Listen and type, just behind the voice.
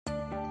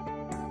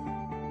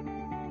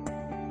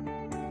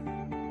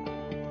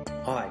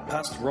Hi,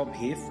 Pastor Rob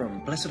here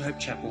from Blessed Hope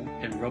Chapel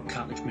and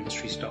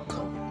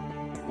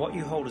robcartledgeministries.com. What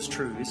you hold as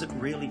true, is it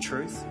really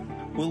truth?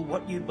 Will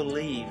what you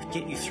believe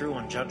get you through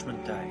on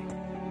Judgment Day?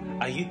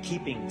 Are you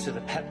keeping to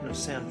the pattern of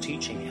sound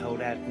teaching held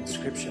out in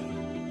Scripture?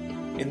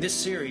 In this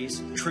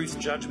series, Truth,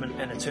 Judgment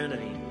and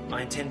Eternity,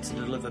 I intend to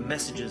deliver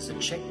messages that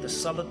check the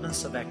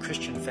solidness of our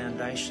Christian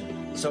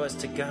foundation so as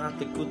to guard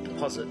the good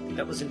deposit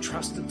that was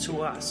entrusted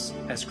to us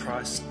as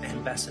Christ's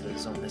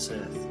ambassadors on this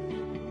earth.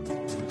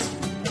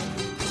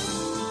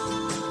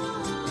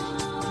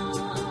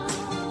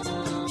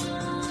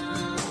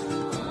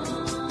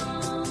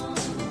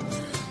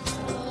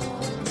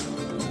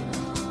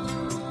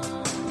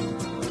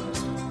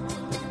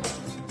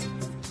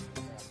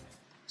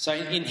 So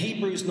in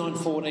Hebrews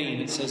 9:14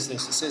 it says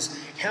this, it says,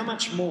 "How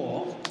much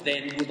more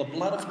then will the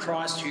blood of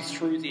Christ, who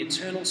through the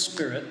eternal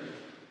Spirit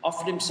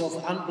offered himself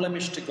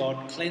unblemished to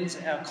God, cleanse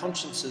our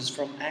consciences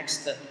from acts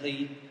that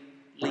lead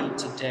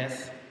to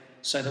death,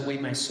 so that we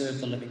may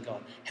serve the living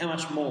God?" How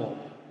much more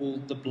will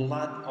the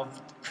blood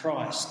of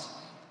Christ,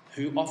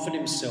 who offered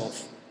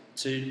himself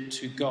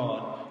to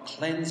God,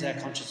 cleanse our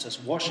consciences,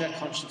 wash our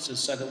consciences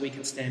so that we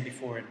can stand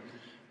before him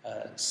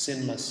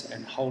sinless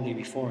and holy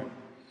before him?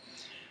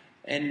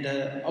 And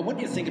I want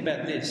you to think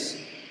about this.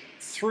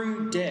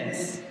 Through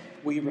death,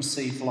 we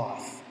receive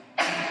life.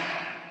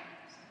 I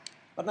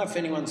don't know if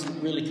anyone's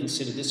really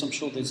considered this. I'm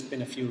sure there's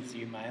been a few of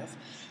you may have.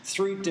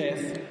 Through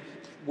death,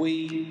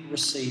 we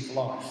receive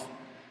life.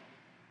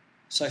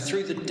 So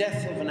through the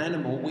death of an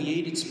animal, we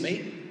eat its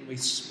meat, we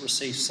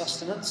receive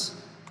sustenance,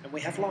 and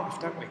we have life,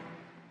 don't we?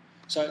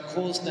 So it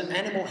caused the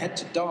animal had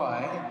to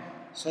die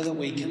so that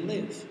we can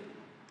live.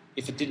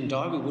 If it didn't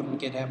die, we wouldn't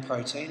get our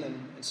protein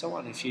and so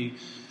on. If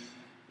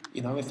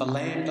a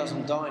lamb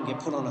doesn't die and get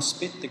put on a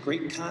spit, the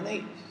Greek can't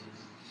eat.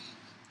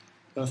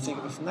 You've got to think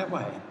of it from that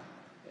way.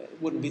 It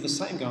wouldn't be the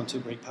same going to a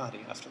Greek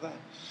party after that.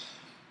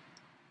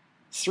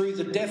 Through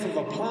the death of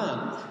a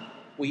plant,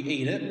 we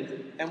eat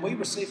it and we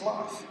receive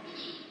life.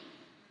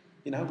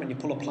 You know, when you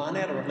pull a plant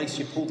out, or at least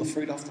you pull the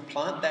fruit off the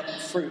plant, that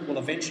fruit will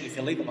eventually, if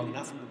you leave it long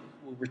enough,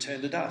 will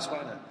return to dust,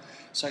 won't it?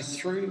 So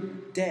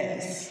through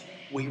death,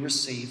 we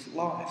receive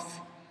life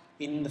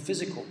in the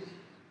physical.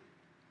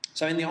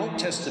 So in the Old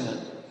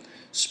Testament,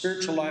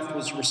 spiritual life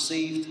was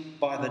received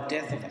by the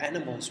death of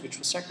animals which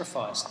were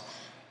sacrificed.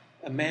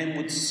 A man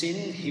would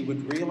sin, he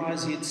would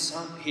realise he had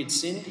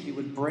sinned, he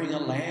would bring a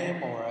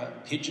lamb or a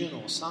pigeon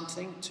or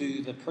something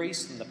to the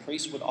priest, and the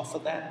priest would offer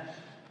that,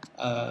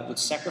 would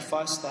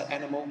sacrifice that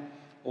animal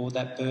or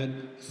that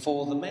bird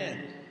for the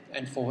man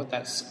and for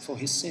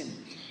his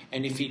sin.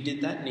 And if he did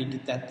that, and he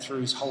did that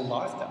through his whole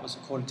life, that was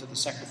according to the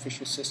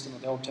sacrificial system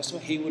of the Old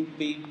Testament, he would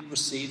be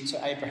received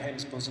to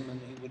Abraham's bosom, and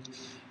he would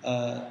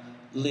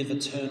live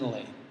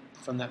eternally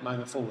from that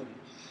moment forward.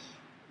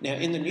 Now,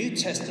 in the New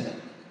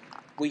Testament,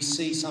 we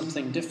see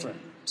something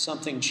different,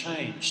 something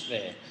changed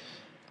there.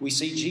 We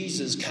see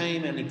Jesus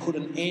came and he put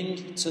an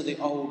end to the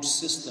old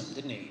system,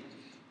 didn't he?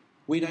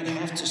 We don't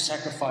have to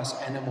sacrifice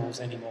animals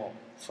anymore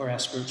for our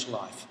spiritual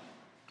life.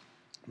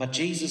 But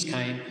Jesus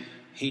came,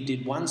 he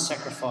did one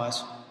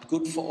sacrifice,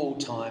 good for all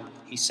time.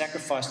 He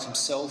sacrificed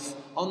himself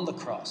on the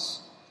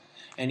cross.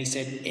 And he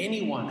said,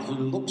 "Anyone who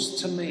looks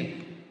to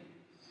me,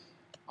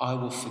 I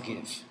will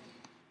forgive.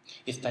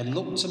 If they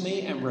look to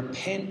me and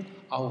repent,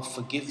 I will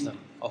forgive them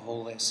of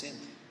all their sin."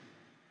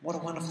 What a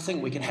wonderful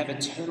thing. We can have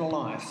eternal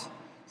life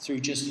through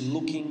just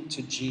looking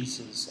to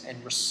Jesus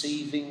and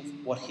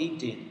receiving what he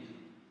did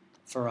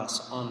for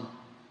us on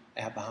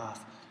our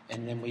behalf.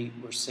 And then we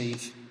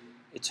receive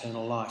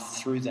eternal life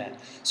through that.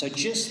 So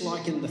just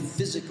like in the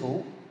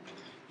physical,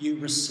 you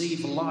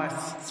receive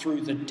life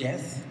through the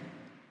death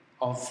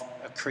of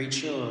a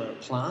creature or a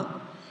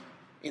plant,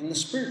 in the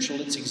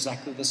spiritual, it's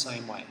exactly the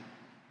same way.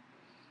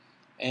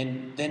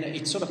 And then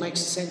it sort of makes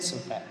sense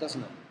of that,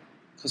 doesn't it?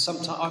 Because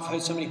sometimes I've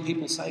heard so many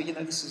people say,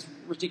 this is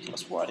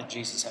ridiculous. Why did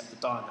Jesus have to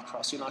die on the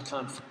cross?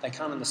 They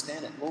can't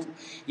understand it. Well,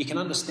 you can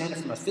understand it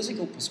from a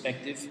physical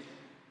perspective.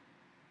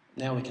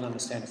 Now we can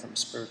understand it from a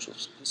spiritual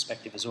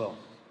perspective as well.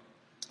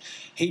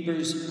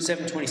 Hebrews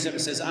 7:27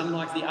 says,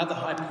 "Unlike the other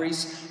high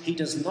priests, he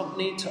does not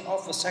need to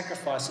offer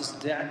sacrifices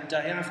day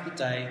after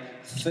day,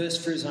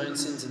 first for his own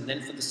sins and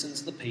then for the sins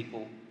of the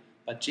people.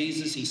 But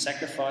Jesus, he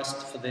sacrificed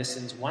for their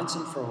sins once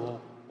and for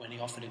all when he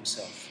offered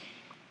himself."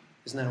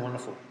 Isn't that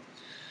wonderful?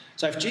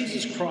 So if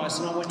Jesus Christ,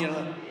 and I want you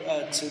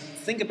to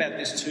think about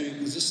this too,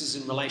 because this is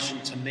in relation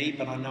to me,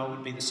 but I know it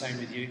would be the same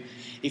with you.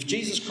 If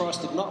Jesus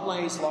Christ did not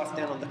lay his life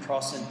down on the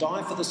cross and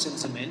die for the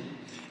sins of men,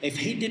 if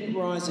he didn't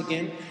rise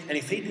again, and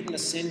if he didn't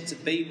ascend to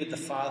be with the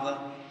Father,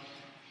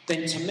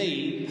 then to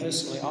me,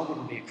 personally, I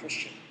wouldn't be a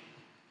Christian.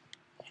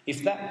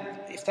 If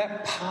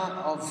that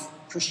part of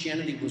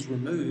Christianity was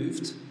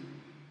removed,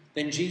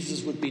 then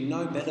Jesus would be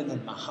no better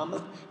than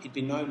Muhammad, he'd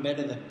be no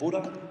better than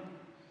Buddha,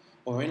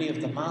 or any of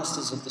the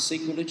masters of the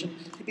Sikh religion.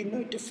 He'd be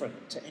no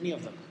different to any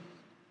of them.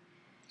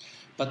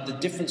 But the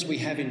difference we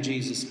have in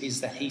Jesus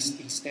is that he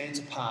stands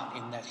apart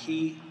in that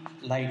he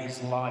laid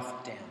his life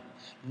down.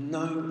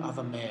 No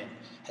other man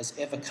has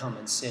ever come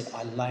and said,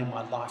 "I lay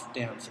my life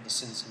down for the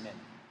sins of men."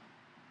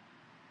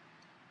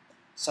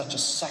 such a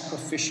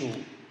sacrificial,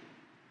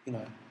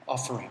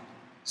 offering,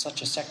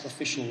 such a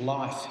sacrificial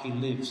life he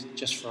lived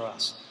just for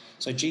us.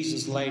 So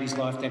Jesus laid his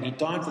life down. He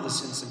died for the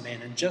sins of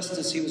men. And just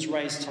as he was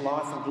raised to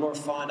life and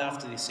glorified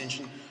after the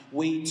ascension,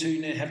 we too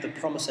now have the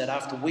promise that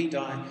after we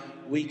die,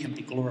 we can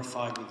be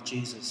glorified with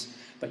Jesus.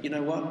 But you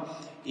know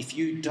what? If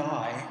you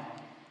die,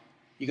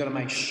 you've got to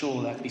make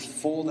sure that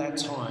before that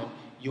time,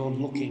 you're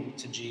looking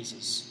to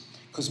Jesus.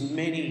 Because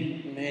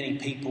many, many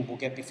people will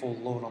get before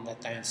the Lord on that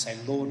day and say,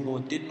 Lord,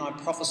 Lord, didn't I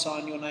prophesy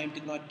in your name?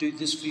 Didn't I do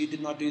this for you?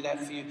 Didn't I do that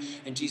for you?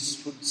 And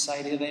Jesus would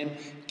say to them,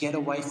 get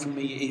away from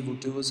me, you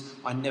evildoers.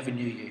 I never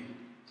knew you.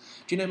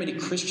 Do you know how many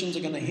Christians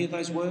are going to hear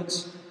those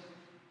words?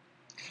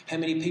 How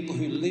many people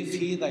who live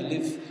here, they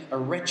live a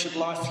wretched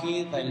life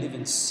here, they live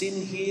in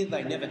sin here,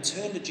 they never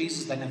turn to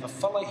Jesus, they never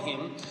follow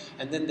him,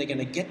 and then they're going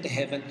to get to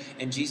heaven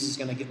and Jesus is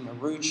going to give them a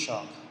rude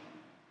shock.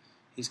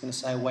 He's going to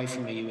say, away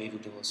from me, you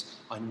evildoers.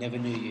 I never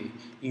knew you.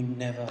 You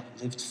never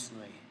lived for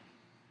me.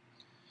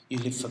 You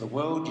lived for the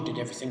world. You did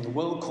everything the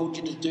world called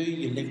you to do.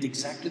 You lived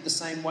exactly the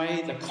same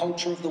way. The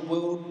culture of the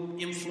world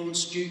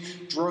influenced you,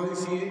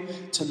 drove you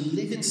to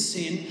live in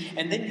sin.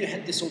 And then you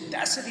had this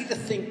audacity to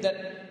think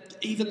that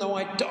even though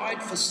I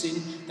died for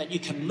sin, that you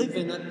can live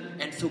in it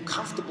and feel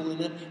comfortable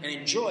in it and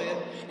enjoy it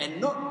and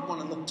not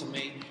want to look to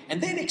me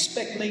and then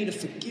expect me to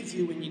forgive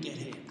you when you get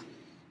here.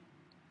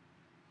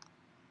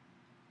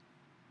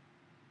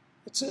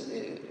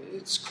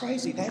 It's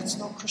crazy. That's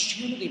not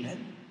Christianity,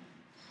 man.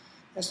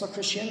 That's not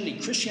Christianity.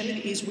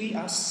 Christianity is we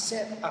are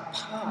set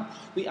apart.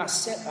 We are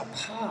set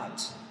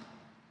apart.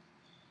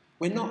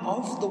 We're not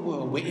of the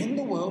world. We're in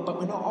the world, but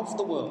we're not of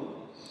the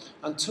world.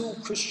 Until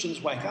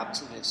Christians wake up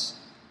to this,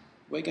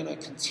 we're going to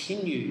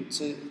continue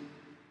to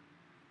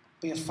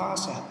be a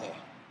farce out there.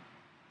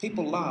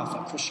 People laugh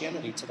at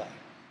Christianity today.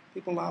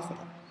 People laugh at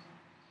it.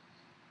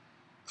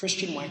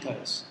 Christian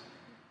wackos,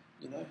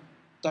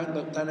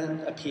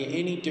 don't appear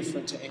any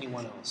different to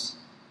anyone else.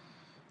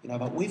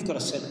 But we've got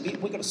to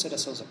set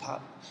ourselves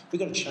apart. We've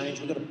got to change.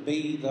 We've got to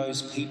be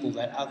those people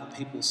that other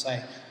people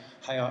say,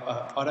 hey,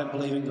 I don't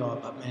believe in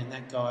God, but man,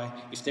 that guy,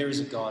 if there is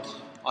a God,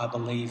 I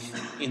believe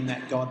in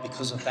that God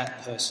because of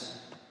that person.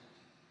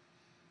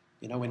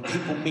 When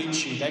people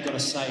meet you, they've got to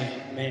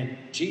say, man,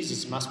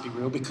 Jesus must be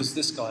real because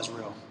this guy's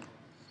real.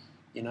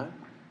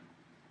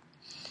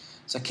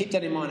 So keep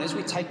that in mind as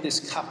we take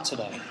this cup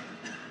today.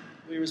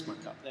 Where is my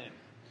cup? There.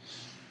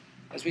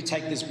 As we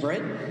take this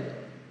bread,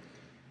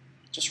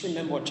 just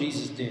remember what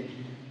Jesus did.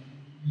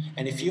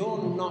 And if you're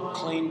not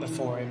clean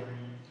before him,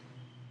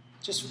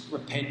 just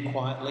repent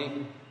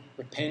quietly.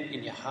 Repent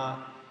in your heart.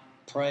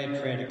 Pray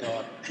a prayer to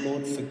God.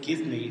 Lord,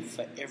 forgive me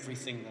for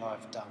everything that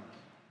I've done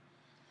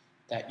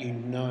that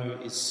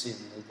is sin.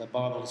 The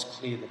Bible is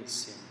clear that it's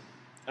sin.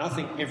 And I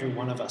think every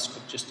one of us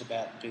could just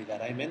about do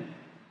that. Amen?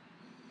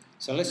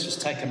 So let's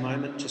just take a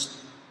moment.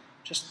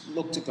 Just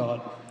look to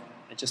God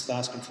and just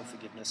ask him for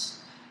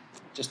forgiveness.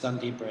 Just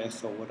under your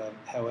breath or whatever,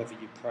 however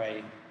you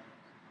pray.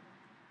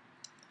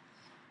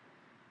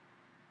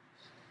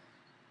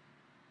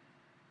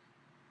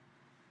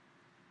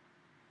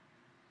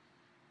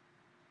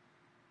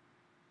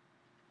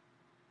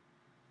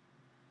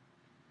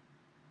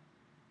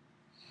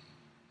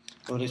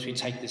 Lord, as we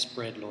take this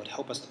bread, Lord,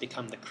 help us to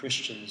become the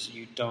Christians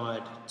you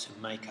died to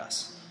make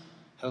us.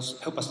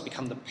 Help us to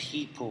become the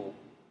people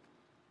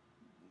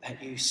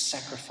that you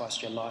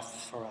sacrificed your life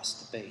for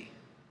us to be.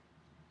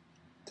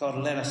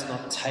 God, let us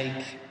not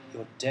take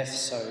your death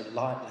so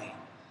lightly.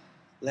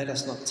 Let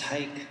us not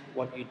take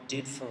what you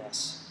did for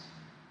us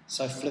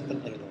so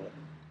flippantly, Lord.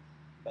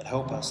 But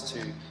help us to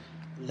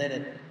let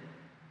it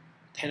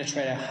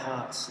penetrate our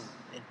hearts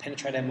and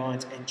penetrate our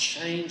minds and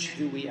change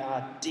who we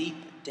are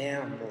deep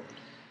down, Lord.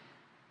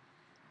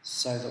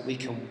 So that we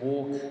can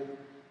walk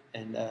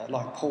and,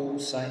 like Paul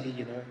say,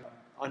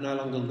 I no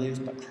longer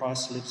live, but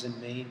Christ lives in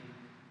me.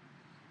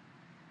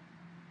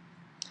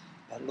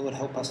 But Lord,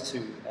 help us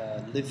to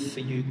live for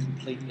you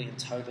completely and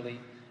totally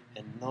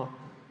and not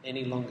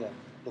any longer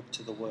look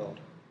to the world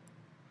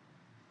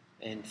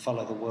and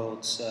follow the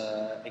world's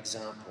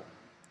example.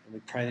 And we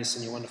pray this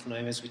in your wonderful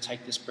name. As we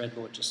take this bread,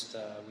 Lord,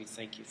 we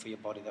thank you for your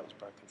body that was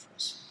broken for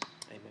us.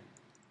 Amen.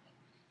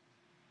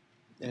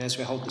 And as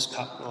we hold this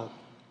cup,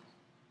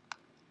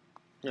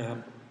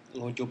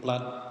 Lord, your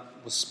blood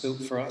was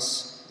spilt for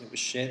us. It was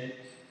shed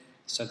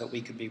so that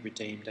we could be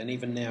redeemed. And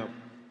even now,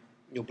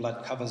 your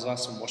blood covers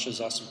us and washes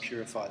us and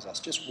purifies us.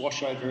 Just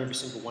wash over every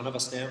single one of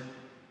us now.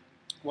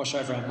 Wash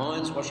over our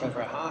minds, wash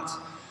over our hearts.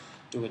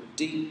 Do a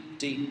deep,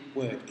 deep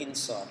work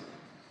inside.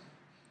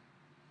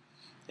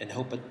 And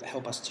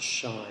help us to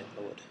shine,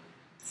 Lord,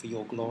 for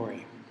your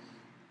glory,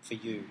 for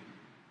you.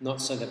 Not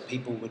so that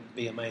people would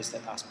be amazed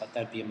at us, but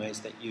they'd be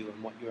amazed at you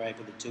and what you're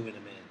able to do in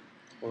a man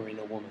or in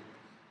a woman.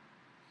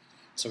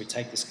 So we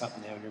take this cup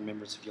now in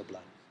remembrance of your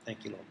blood.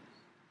 Thank you, Lord.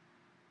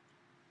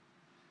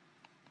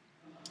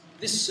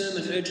 This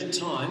sermon, Urgent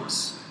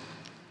Times,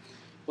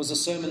 was a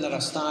sermon that I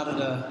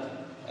started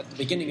at the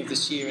beginning of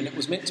this year, and it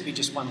was meant to be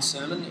just one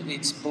sermon.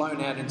 It's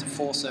blown out into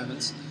 4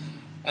 sermons.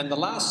 And the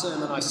last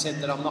sermon I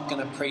said that I'm not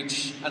going to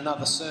preach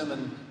another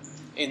sermon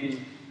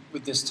in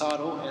with this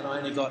title, and I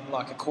only got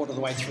like a quarter of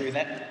the way through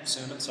that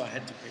sermon, so I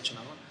had to preach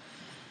another one.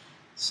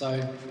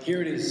 So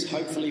here it is,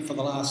 hopefully for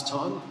the last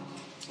time.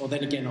 Or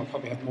then again, I'll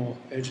probably have more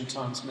urgent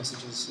times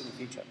messages in the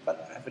future,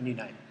 but I have a new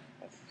name.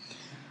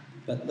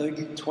 But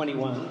Luke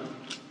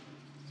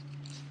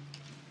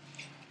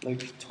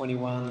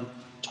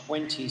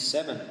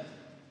 21:27.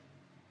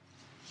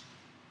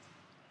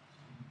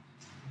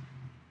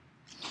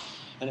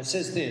 And it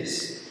says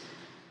this. It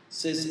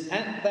says,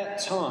 "At that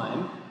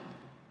time,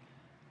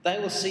 they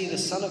will see the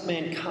Son of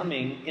Man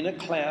coming in a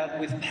cloud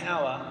with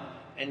power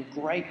and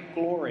great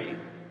glory.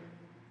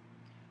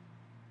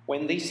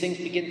 When these things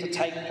begin to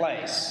take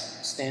place,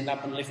 stand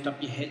up and lift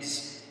up your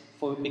heads,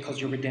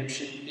 because your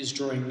redemption is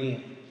drawing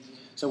near."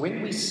 So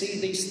when we see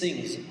these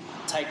things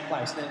take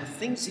place, now the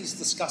things he's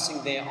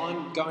discussing there,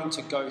 I'm going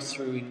to go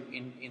through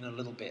in a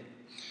little bit.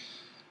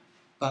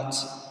 But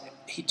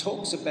he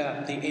talks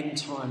about the end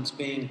times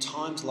being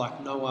times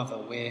like no other,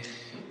 where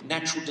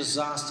natural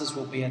disasters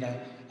will be at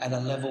a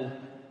level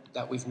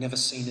that we've never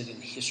seen it in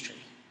history.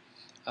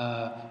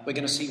 We're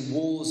going to see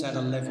wars at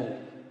a level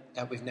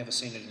that we've never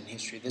seen it in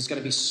history. There's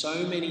going to be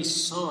so many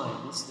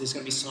signs. There's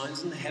going to be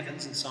signs in the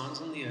heavens and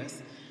signs on the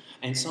earth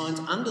and signs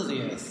under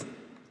the earth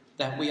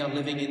that we are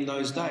living in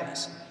those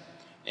days.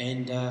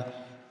 And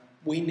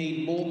we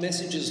need more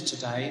messages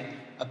today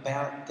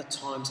about the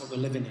times that we're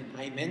living in.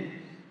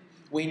 Amen?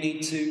 We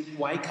need to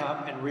wake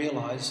up and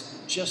realise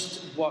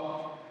just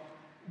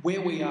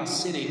where we are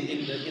sitting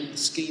in the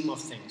scheme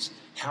of things,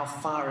 how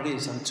far it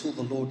is until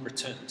the Lord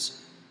returns.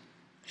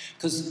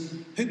 Because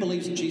who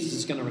believes that Jesus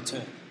is going to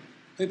return?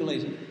 Who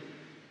believes it?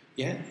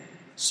 Yeah?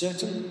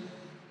 Certain?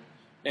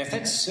 Now, if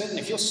that's certain,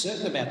 if you're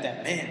certain about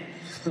that, man,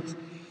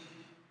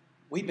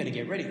 we better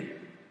get ready.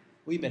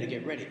 We better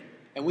get ready.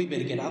 And we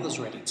better get others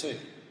ready too.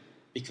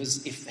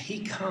 Because if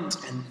he comes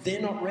and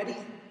they're not ready,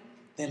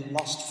 they're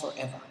lost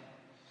forever.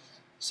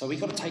 So we've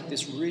got to take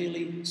this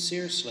really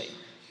seriously.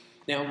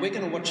 Now, we're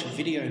going to watch a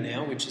video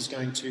now which is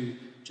going to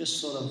just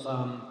sort of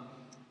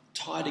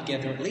tie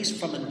together, at least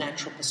from a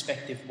natural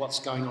perspective, what's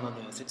going on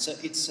earth.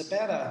 It's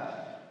about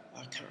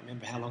I can't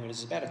remember how long it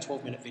is, about a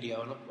 12-minute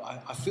video, and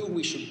I feel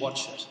we should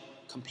watch it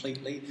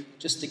completely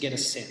just to get a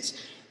sense.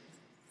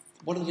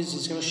 What it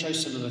is going to show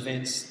some of the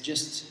events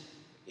just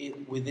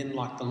within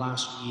like the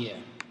last year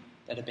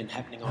that have been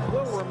happening on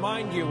We'll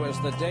remind you as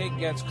the date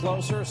gets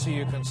closer so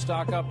you can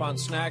stock up on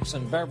snacks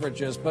and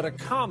beverages, but a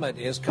comet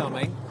is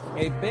coming,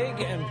 a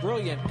big and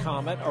brilliant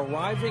comet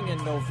arriving in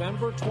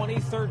November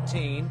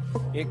 2013.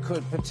 It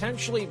could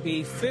potentially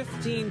be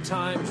 15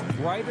 times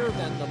brighter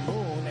than the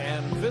moon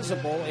and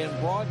visible in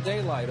broad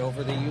daylight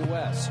over the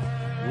U.S.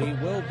 We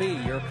will be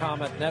your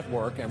Comet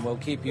Network, and we'll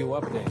keep you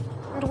updated.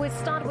 And we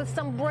start with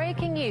some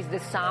breaking news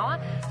this hour.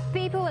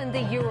 People in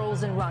the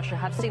Urals in Russia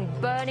have seen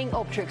burning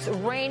objects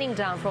raining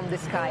down from the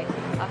sky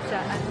after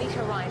a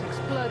meteorite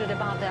exploded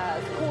above the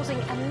Earth, causing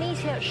a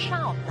meteor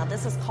shower. Now,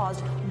 this has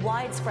caused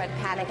widespread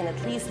panic in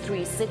at least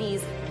 3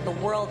 cities. The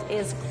world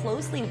is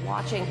closely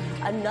watching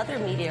another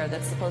meteor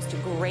that's supposed to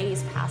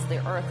graze past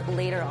the Earth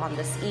later on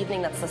this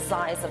evening. That's the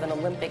size of an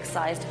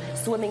Olympic-sized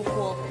swimming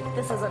pool.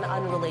 This is an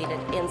unrelated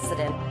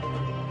incident.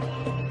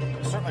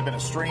 Certainly been a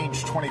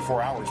strange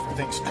 24 hours for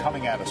things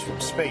coming at us from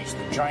space.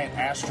 The giant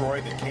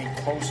asteroid that came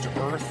close to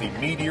Earth, the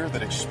meteor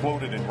that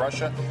exploded in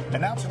Russia,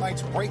 and now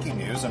tonight's breaking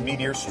news, a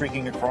meteor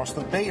streaking across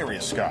the Bay Area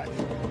sky.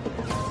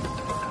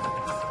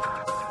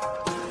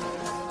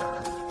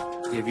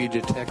 Have you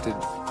detected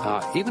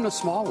even a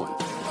small one,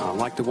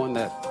 like the one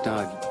that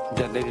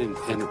detonated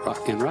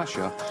in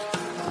Russia,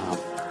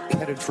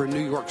 headed for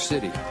New York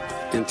City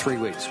in 3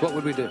 weeks? What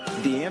would we do?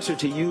 The answer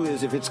to you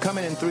is, if it's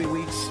coming in 3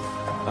 weeks,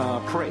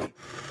 pray.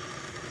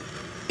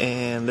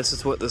 And this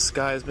is what the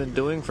sky has been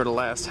doing for the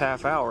last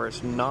half hour.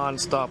 It's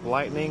non-stop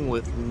lightning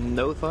with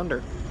no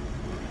thunder.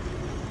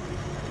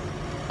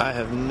 I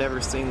have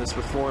never seen this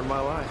before in my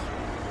life.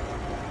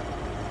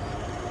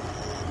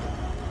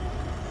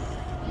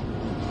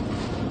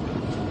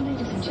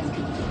 Ladies and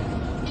gentlemen,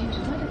 due to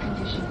weather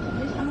conditions at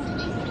this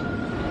altitude,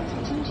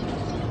 expectation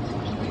is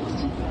keep your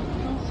seatbelt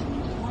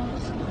fastened while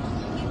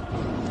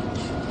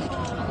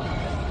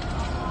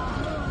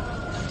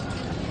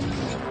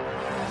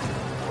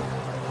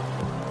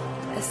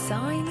A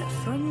sign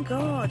from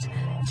God.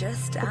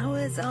 Just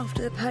hours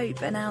after the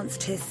Pope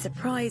announced his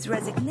surprise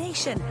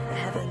resignation, the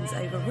heavens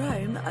over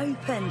Rome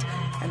opened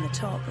and the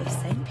top of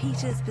St.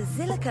 Peter's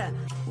Basilica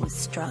was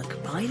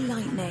struck by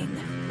lightning.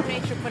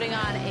 Nature putting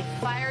on a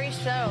fiery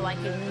show like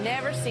you've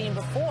never seen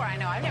before. I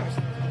know, I've never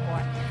seen this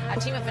before. A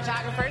team of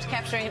photographers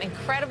capturing an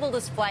incredible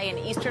display in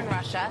eastern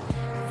Russia.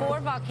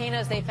 4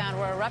 volcanoes they found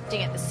were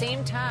erupting at the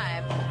same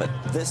time. But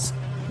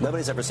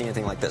nobody's ever seen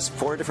anything like this.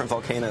 4 different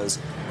volcanoes,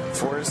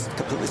 4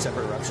 completely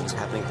separate eruptions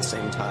happening at the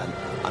same time.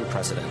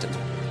 Unprecedented.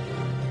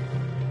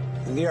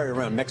 The area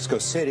around Mexico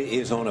City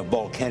is on a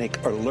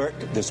volcanic alert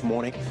this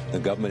morning. The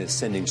government is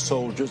sending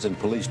soldiers and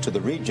police to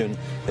the region.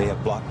 They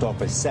have blocked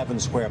off a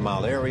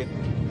 7-square-mile area.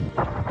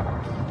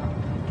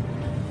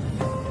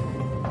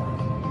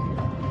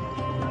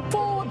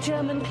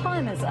 German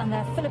climbers and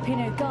their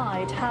Filipino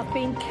guide have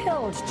been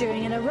killed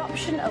during an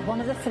eruption of one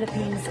of the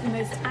Philippines'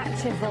 most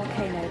active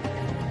volcanoes.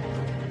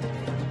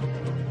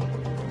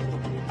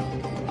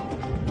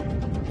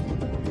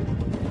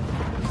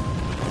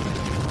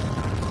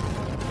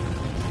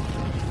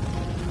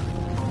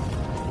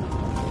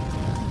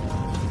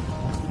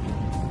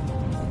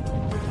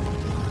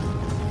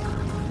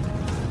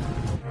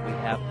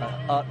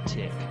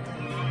 Uptick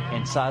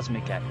in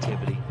seismic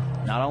activity,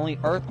 not only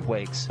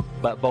earthquakes,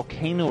 but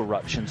volcano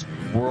eruptions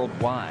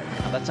worldwide.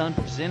 Now, that's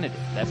unprecedented.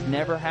 That's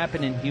never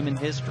happened in human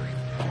history.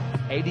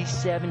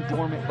 87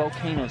 dormant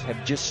volcanoes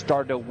have just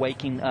started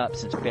waking up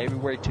since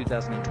February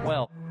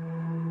 2012.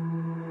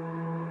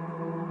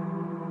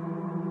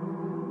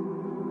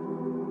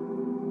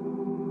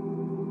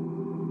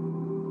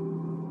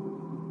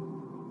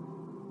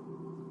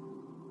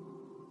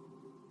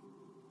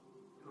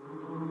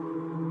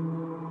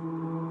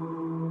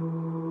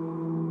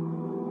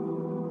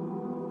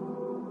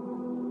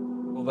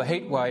 The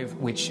heat wave,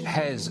 which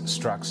has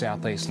struck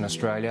southeastern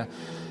Australia,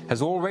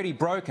 has already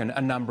broken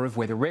a number of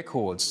weather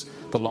records,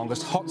 the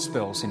longest hot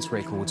spell since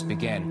records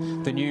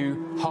began, the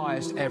new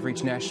highest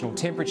average national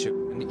temperature.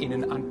 And in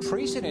an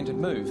unprecedented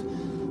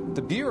move,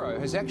 the Bureau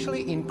has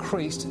actually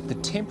increased the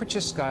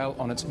temperature scale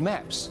on its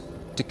maps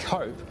to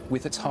cope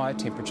with its higher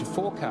temperature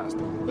forecast.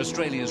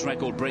 Australia's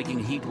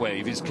record-breaking heat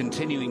wave is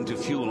continuing to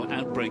fuel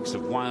outbreaks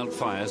of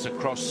wildfires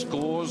across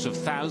scores of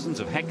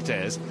thousands of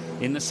hectares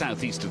in the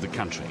southeast of the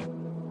country.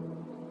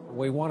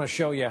 We want to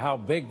show you how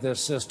big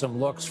this system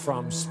looks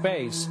from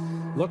space.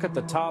 Look at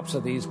the tops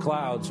of these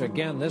clouds.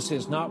 Again, this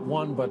is not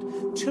one but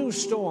two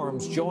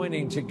storms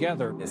joining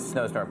together. This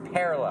snowstorm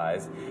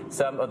paralyzed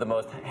some of the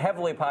most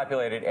heavily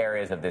populated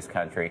areas of this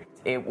country.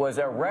 It was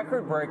a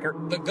record breaker.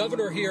 The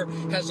governor here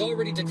has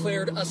already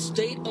declared a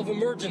state of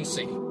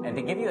emergency. And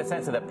to give you a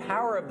sense of the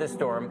power of this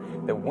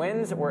storm, the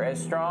winds were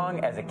as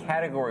strong as a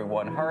Category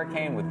 1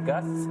 hurricane with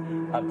gusts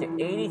up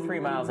to 83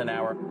 miles an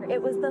hour.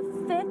 It was the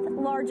fifth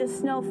largest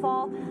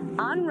snowfall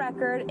on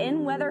record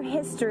in weather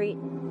history.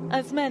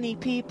 As many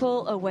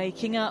people are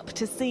waking up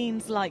to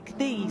scenes like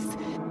these,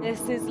 this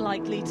is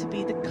likely to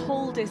be the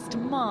coldest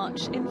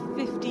March in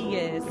 50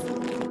 years.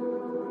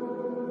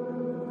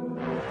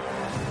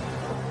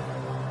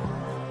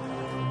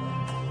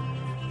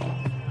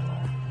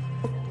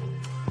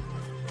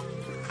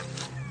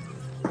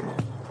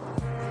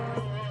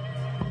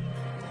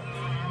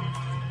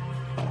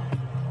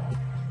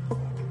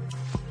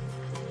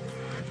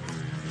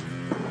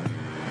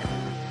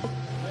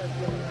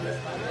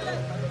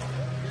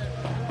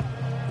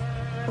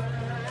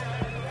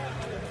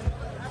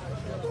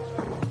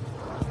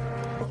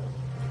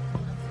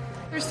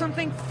 There's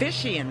something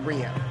fishy in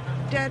Rio.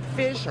 Dead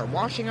fish are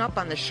washing up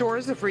on the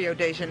shores of Rio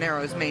de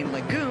Janeiro's main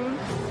lagoon,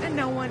 and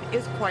no one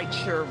is quite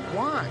sure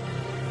why.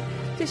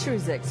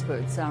 Fisheries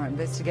experts are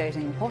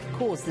investigating what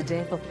caused the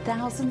death of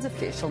thousands of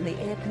fish on the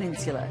Eyre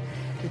Peninsula.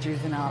 The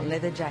juvenile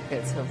leather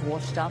jackets have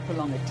washed up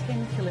along a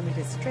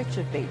 10-kilometre stretch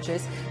of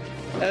beaches.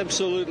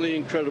 Absolutely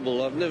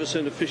incredible. I've never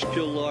seen a fish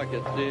kill like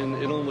it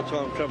in all my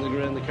time travelling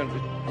around the country.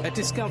 A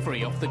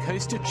discovery off the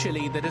coast of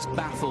Chile that has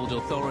baffled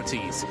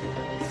authorities.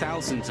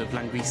 Thousands of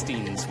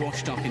langoustines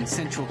washed up in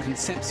central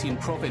Concepcion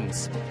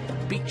province.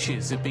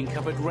 Beaches have been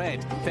covered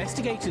red.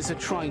 Investigators are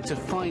trying to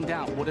find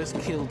out what has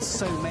killed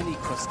so many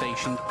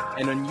crustaceans.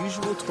 An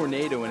unusual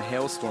tornado and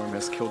hailstorm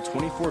has killed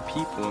 24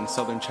 people in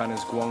southern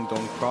China's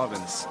Guangdong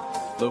province.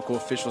 Local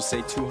officials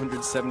say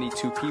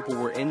 272 people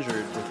were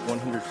injured, with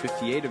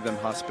 158 of them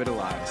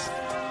hospitalized.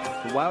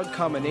 The wild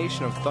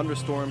combination of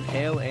thunderstorm,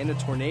 hail, and a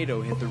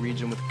tornado hit the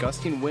region with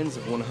gusting winds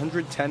of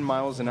 110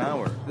 miles an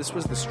hour. This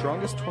was the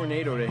strongest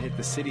tornado to hit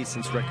the city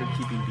since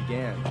record-keeping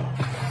began.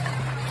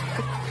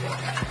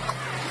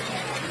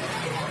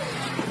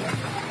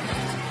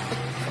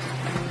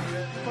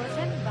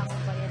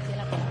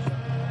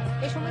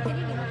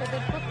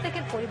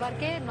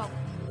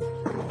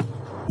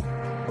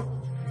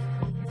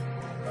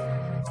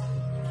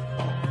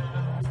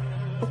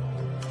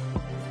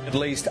 At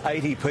least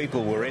 80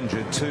 people were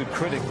injured, too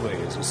critically,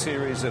 as a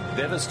series of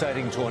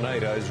devastating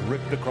tornadoes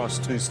ripped across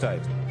two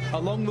states.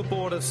 Along the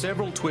border,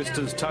 several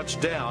twisters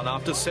touched down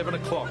after 7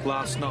 o'clock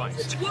last night.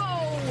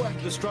 Whoa!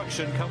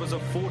 Destruction covers a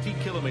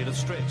 40-kilometre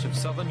stretch of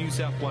southern New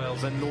South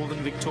Wales and northern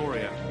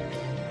Victoria.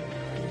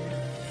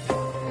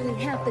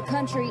 Nearly half the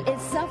country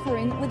is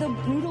suffering with a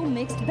brutal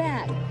mixed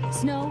bag.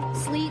 Snow,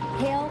 sleet,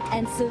 hail,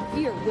 and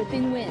severe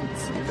whipping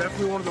winds.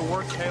 Definitely one of the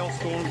worst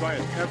hailstorms I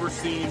have ever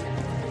seen.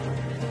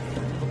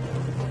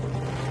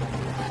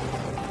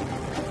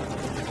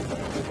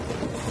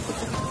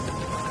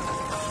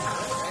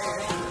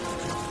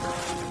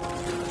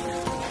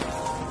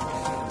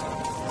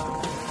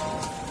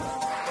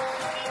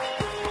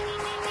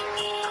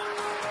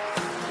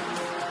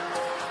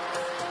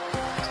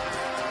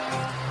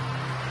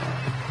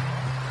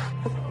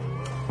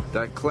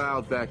 That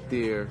cloud back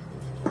there,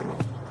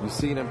 you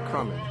see them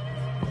coming.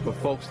 For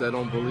folks that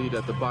don't believe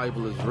that the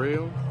Bible is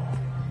real,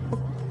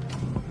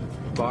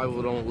 the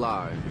Bible don't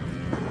lie.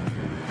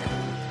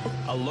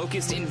 A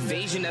locust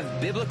invasion of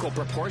biblical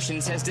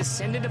proportions has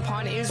descended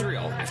upon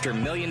Israel after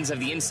millions of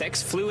the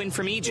insects flew in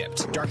from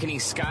Egypt, darkening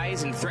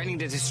skies and threatening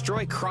to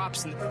destroy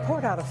crops.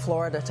 Report out of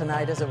Florida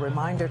tonight is a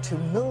reminder to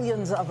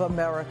millions of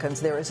Americans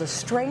there is a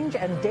strange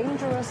and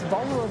dangerous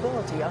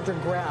vulnerability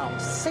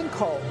underground,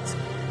 sinkholes.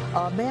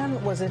 A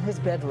man was in his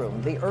bedroom.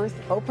 The earth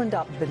opened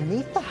up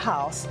beneath the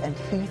house and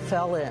he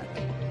fell in.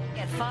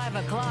 At 5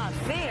 o'clock,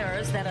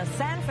 fears that a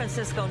San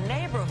Francisco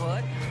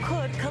neighborhood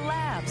could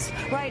collapse.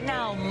 Right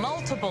now,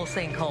 multiple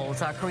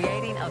sinkholes are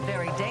creating a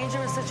very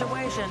dangerous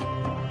situation.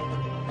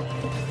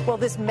 Well,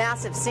 this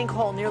massive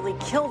sinkhole nearly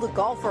killed a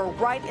golfer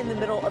right in the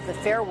middle of the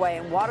fairway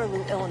in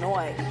Waterloo,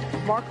 Illinois.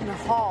 Mark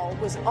Nahal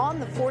was on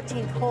the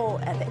 14th hole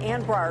at the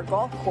Ann Briar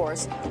Golf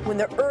Course when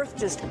the earth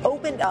just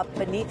opened up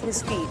beneath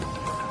his feet.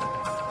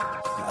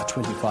 A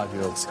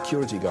 25-year-old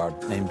security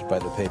guard named by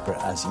the paper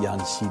as Yan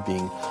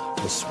Xibing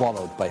was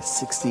swallowed by a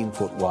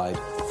 16-foot wide,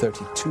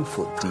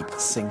 32-foot deep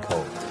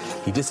sinkhole.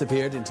 He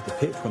disappeared into the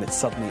pit when it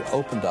suddenly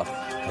opened up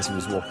as he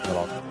was walking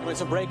along.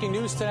 It's a breaking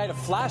news tonight. A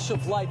flash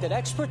of light that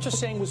experts are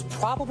saying was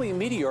probably a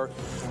meteor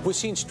was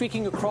seen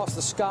streaking across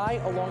the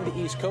sky along the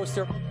East Coast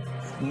there.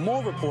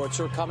 More reports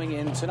are coming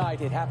in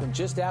tonight. It happened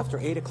just after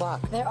 8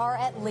 o'clock. There are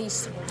at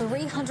least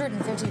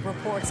 350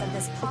 reports of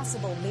this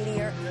possible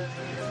meteor.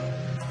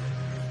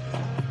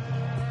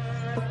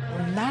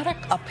 Dramatic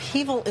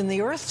upheaval in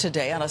the earth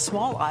today on a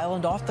small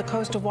island off the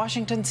coast of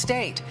Washington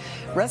state.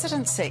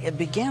 Residents say it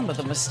began with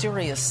a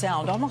mysterious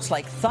sound, almost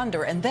like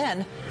thunder, and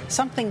then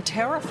something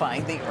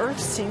terrifying. The earth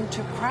seemed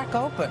to crack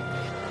open.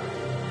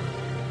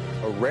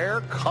 A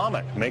rare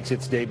comet makes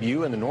its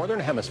debut in the northern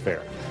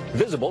hemisphere,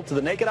 visible to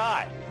the naked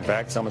eye. In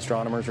fact, some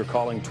astronomers are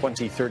calling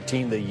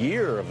 2013 the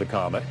year of the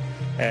comet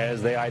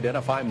as they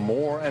identify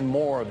more and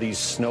more of these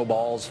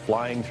snowballs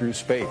flying through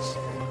space.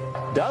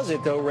 Does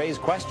it, though, raise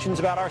questions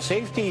about our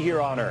safety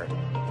here on Earth?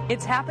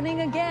 It's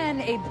happening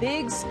again. A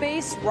big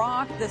space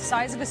rock the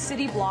size of a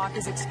city block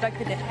is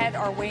expected to head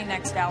our way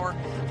next hour.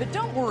 But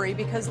don't worry,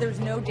 because there's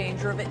no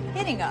danger of it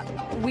hitting us.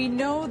 We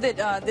know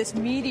that this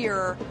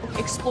meteor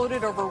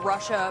exploded over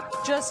Russia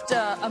just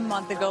a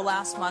month ago,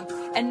 last month.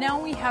 And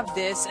now we have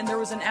this, and there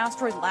was an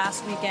asteroid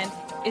last weekend.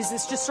 Is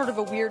this just sort of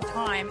a weird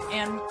time?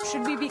 And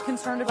should we be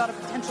concerned about a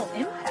potential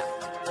impact?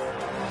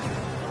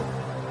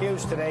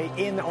 News today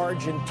in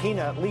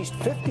Argentina. At least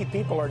 50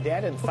 people are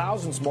dead and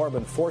thousands more have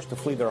been forced to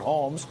flee their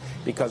homes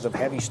because of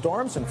heavy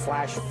storms and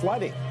flash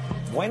flooding.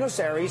 Buenos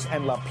Aires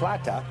and La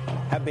Plata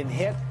have been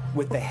hit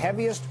with the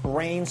heaviest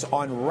rains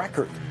on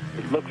record.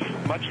 It looks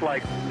much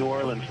like New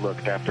Orleans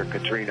looked after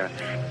Katrina.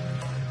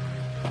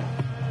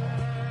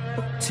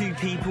 2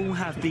 people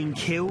have been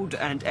killed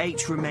and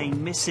 8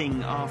 remain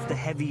missing after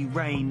heavy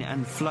rain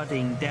and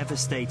flooding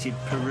devastated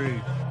Peru.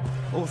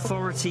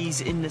 Authorities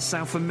in the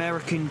South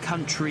American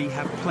country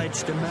have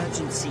pledged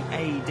emergency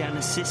aid and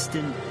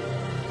assistance.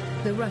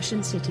 The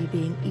Russian city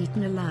being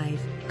eaten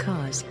alive,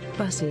 cars,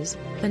 buses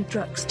and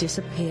trucks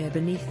disappear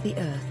beneath the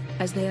earth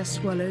as they are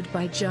swallowed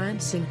by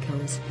giant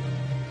sinkholes.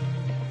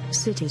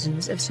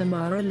 Citizens of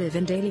Samara live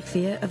in daily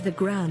fear of the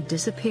ground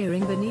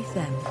disappearing beneath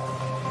them.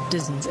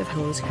 Dozens of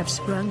holes have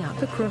sprung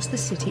up across the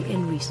city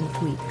in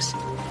recent weeks.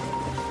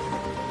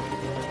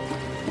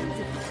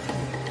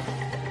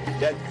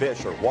 Dead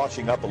fish are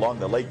washing up along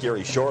the Lake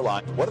Erie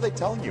shoreline. What are they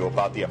telling you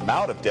about the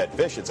amount of dead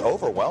fish? It's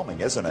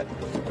overwhelming, isn't it?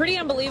 Pretty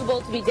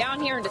unbelievable to be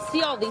down here and to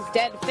see all these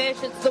dead fish.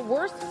 It's the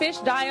worst fish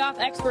die-off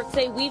experts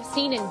say we've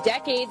seen in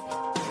decades.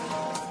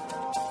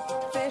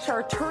 Fish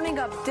are turning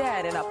up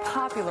dead in a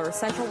popular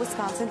central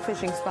Wisconsin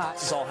fishing spot.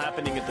 This is all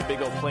happening at the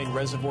Big Oak Plain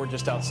Reservoir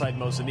just outside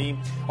Mosinee.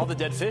 All the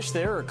dead fish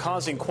there are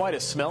causing quite a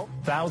smell.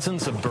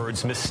 Thousands of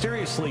birds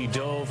mysteriously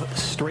dove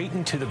straight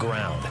into the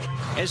ground.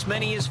 As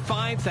many as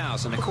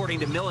 5,000, according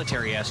to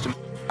military estimates.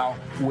 Now,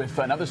 with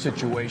another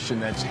situation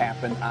that's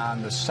happened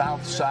on the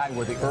south side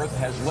where the earth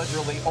has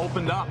literally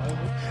opened up.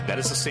 That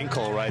is a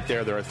sinkhole right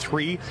there. There are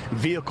 3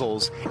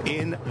 vehicles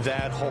in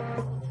that hole.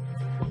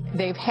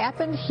 They've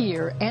happened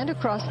here and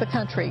across the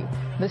country.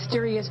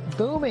 Mysterious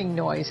booming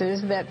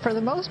noises that, for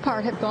the most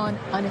part, have gone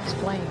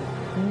unexplained.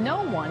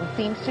 No one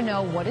seems to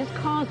know what is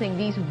causing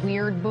these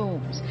weird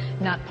booms.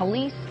 Not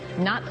police,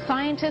 not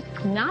scientists,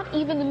 not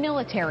even the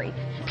military.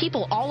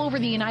 People all over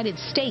the United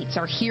States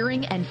are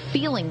hearing and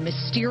feeling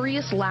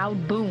mysterious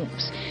loud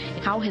booms.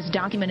 Howe has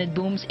documented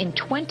booms in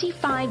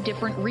 25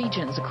 different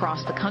regions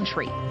across the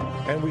country.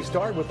 And we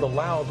start with the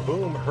loud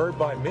boom heard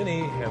by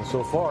many and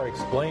so far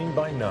explained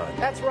by none.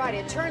 That's right.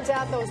 It turns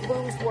out those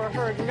booms were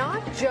heard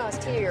not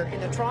just here in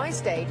the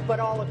tri-state, but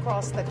all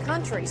across the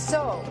country.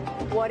 So,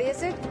 what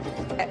is it?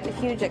 A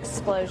huge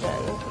explosion.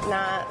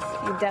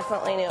 You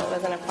definitely knew it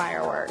wasn't a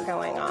firework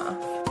going off.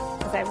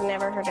 Because I've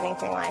never heard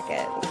anything like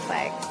it. It's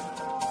like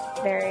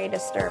very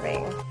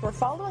disturbing. We're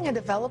following a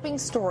developing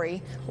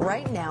story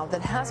right now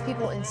that has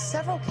people in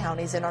several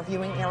counties in our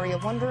viewing area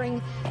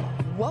wondering,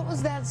 what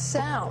was that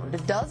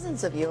sound?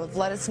 Dozens of you have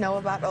let us know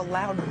about a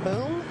loud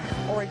boom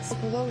or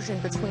explosion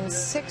between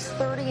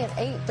 6:30 and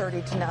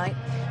 8:30 tonight.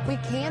 We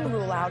can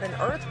rule out an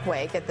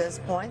earthquake at this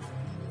point.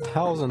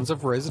 Thousands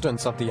of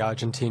residents of the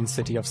Argentine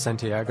city of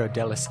Santiago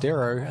del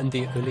Estero in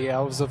the early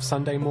hours of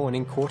Sunday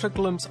morning caught a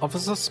glimpse of a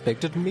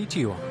suspected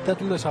meteor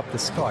that lit up the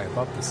sky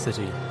above the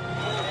city.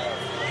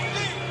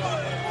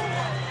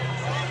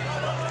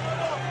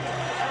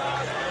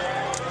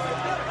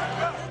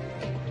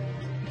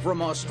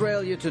 From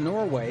Australia to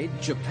Norway,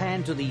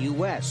 Japan to the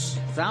U.S.,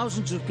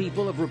 thousands of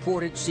people have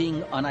reported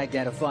seeing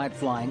unidentified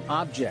flying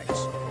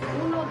objects.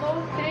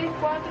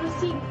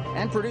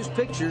 And produced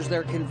pictures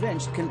they're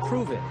convinced can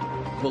prove it.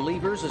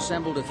 Believers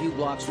assembled a few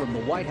blocks from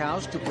the White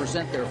House to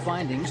present their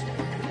findings,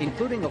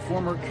 including a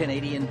former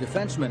Canadian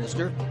defense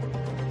minister.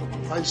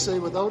 I say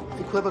without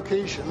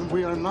equivocation,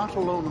 we are not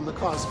alone in the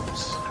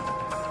cosmos.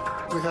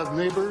 We have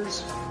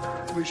neighbors.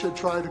 We should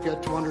try to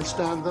get to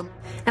understand them.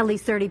 At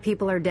least 30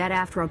 people are dead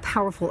after a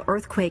powerful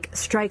earthquake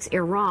strikes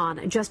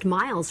Iran, just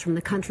miles from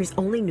the country's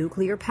only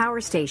nuclear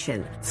power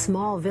station.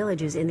 Small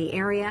villages in the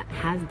area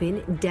have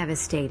been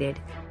devastated.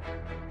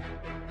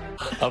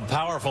 A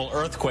powerful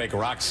earthquake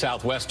rocked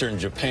southwestern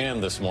Japan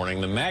this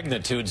morning. The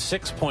magnitude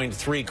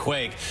 6.3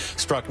 quake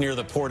struck near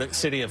the port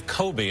city of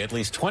Kobe. At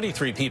least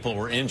 23 people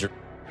were injured.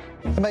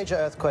 A major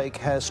earthquake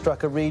has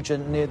struck a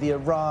region near the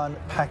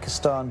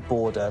Iran-Pakistan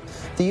border.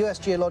 The U.S.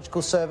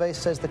 Geological Survey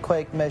says the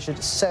quake measured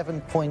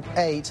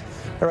 7.8.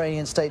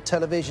 Iranian state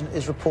television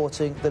is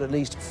reporting that at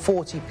least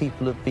 40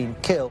 people have been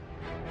killed.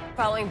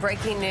 Following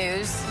breaking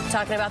news,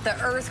 talking about the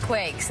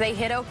earthquakes. They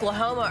hit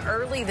Oklahoma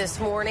early this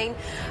morning,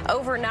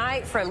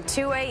 overnight from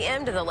 2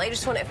 a.m. to the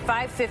latest one at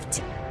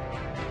 5:15.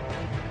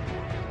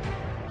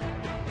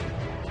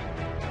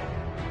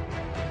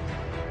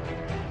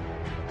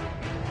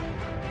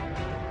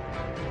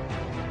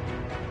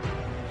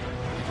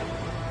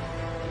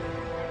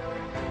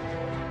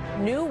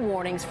 New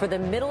warnings for the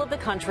middle of the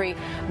country.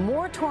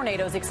 More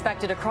tornadoes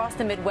expected across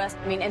the Midwest.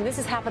 And this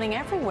is happening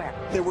everywhere.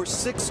 There were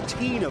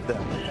 16 of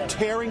them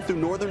tearing through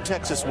northern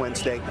Texas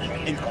Wednesday,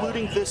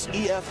 including this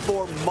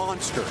EF4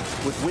 monster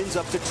with winds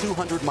up to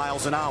 200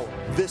 miles an hour.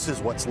 This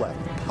is what's left.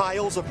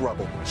 Piles of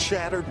rubble,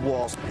 shattered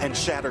walls, and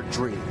shattered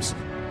dreams.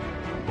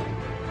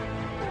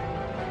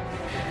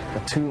 A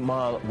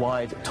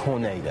 2-mile-wide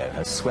tornado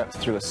has swept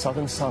through a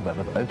southern suburb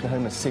of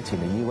Oklahoma City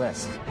in the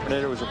U.S. The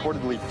tornado was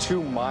reportedly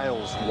 2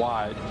 miles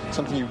wide,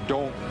 something you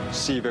don't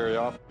see very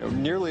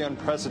often. Nearly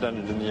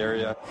unprecedented in the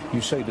area. You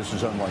say this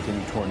is unlike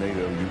any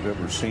tornado you've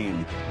ever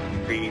seen.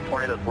 The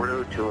tornado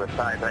grew to a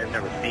size I've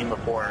never seen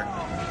before,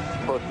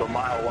 close to a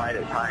mile wide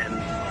at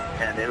times,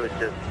 and it was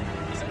just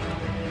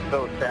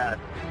so sad.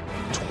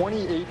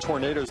 28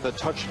 tornadoes that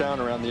touched down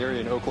around the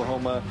area in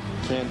Oklahoma,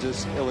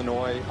 Kansas,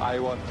 Illinois,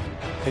 Iowa.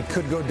 It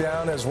could go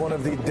down as one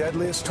of the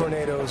deadliest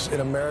tornadoes in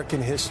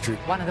American history.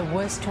 One of the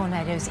worst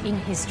tornadoes in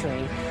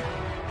history.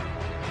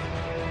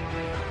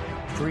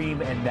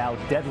 Extreme and now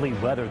deadly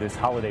weather this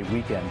holiday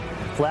weekend.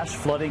 Flash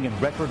flooding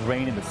and record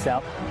rain in the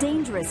south.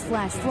 Dangerous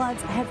flash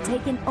floods have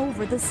taken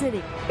over the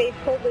city. They've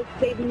told us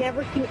they've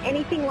never seen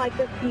anything like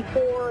this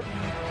before.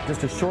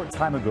 Just a short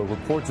time ago,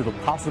 reports of a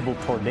possible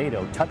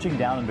tornado touching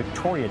down in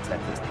Victoria,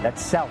 Texas.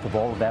 That's south of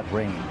all of that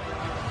rain.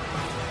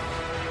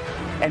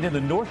 And in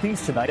the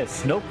Northeast tonight, as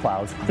snow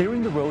clouds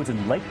clearing the roads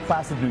in Lake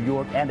Placid, New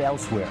York, and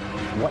elsewhere.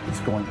 What is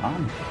going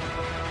on?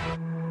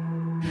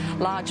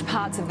 Large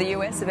parts of the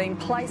U.S. have been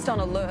placed on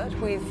alert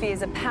with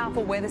fears a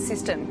powerful weather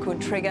system could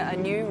trigger a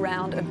new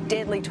round of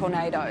deadly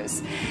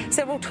tornadoes.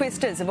 Several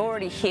twisters have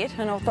already hit,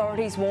 and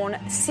authorities warn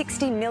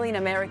 60 million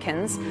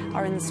Americans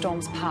are in the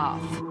storm's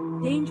path.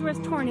 Dangerous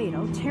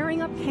tornado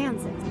tearing up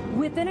Kansas.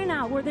 Within an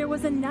hour, there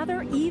was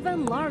another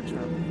even larger.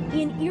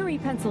 In Erie,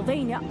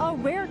 Pennsylvania, a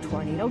rare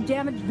tornado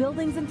damaged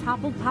buildings and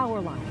toppled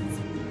power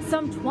lines.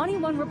 Some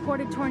 21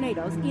 reported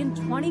tornadoes in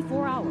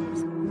 24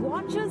 hours.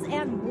 Watches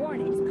and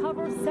warnings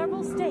cover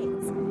several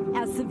states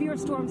as severe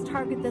storms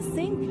target the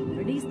same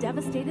communities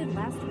devastated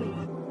last week.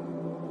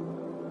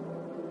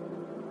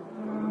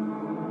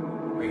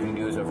 Breaking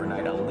news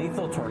overnight, a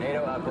lethal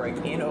tornado outbreak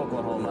in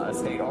Oklahoma, a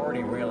state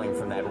already reeling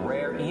from that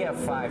rare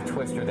EF5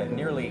 twister that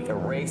nearly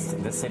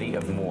erased the city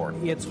of Moore.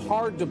 It's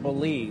hard to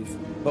believe,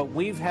 but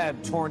we've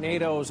had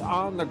tornadoes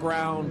on the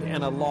ground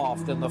and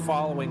aloft in the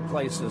following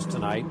places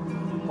tonight: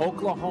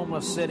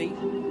 Oklahoma City,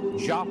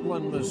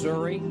 Joplin,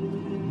 Missouri,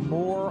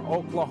 Moore,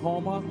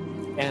 Oklahoma,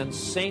 and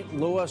St.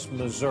 Louis,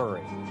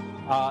 Missouri.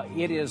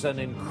 It is an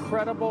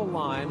incredible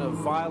line of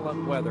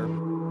violent weather.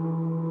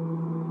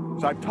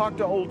 So I've talked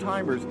to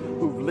old-timers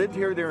who've lived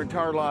here their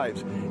entire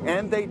lives,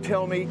 and they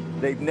tell me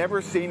they've never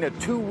seen a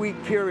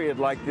 2-week period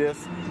like this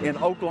in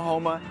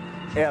Oklahoma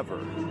ever.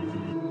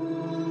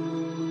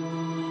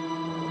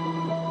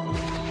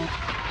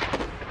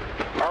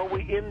 Are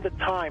we in the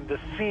time, the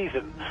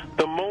season,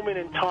 the moment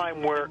in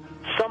time where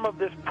some of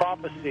this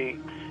prophecy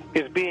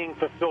is being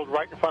fulfilled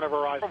right in front of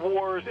our eyes?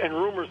 Wars and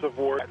rumors of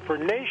war. For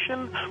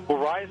nation will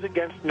rise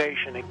against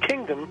nation and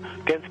kingdom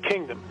against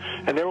kingdom.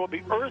 And there will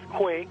be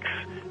earthquakes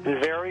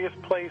in various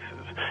places.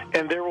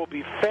 And there will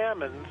be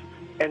famines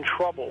and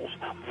troubles.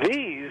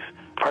 These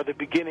are the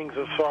beginnings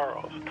of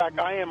sorrows. In fact,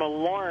 I am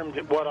alarmed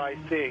at what I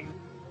see.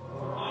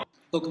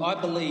 Look, I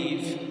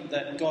believe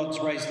that God's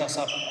raised us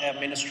up, our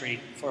ministry,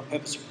 for a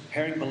purpose of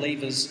preparing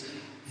believers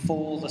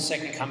for the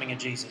second coming of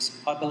Jesus.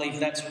 I believe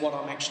that's what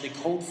I'm actually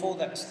called for.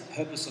 That's the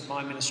purpose of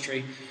my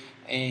ministry.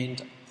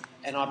 And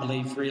I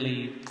believe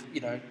really,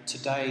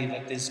 today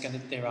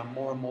that there are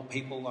more and more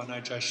people, I know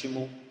Joe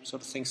Schimmel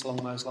sort of thinks along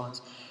those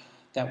lines,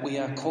 that we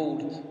are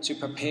called to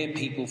prepare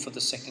people for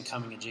the second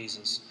coming of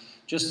Jesus.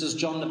 Just as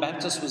John the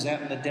Baptist was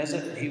out in the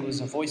desert, he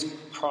was a voice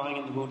crying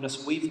in the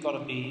wilderness, we've got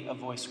to be a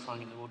voice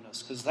crying in the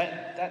wilderness. Because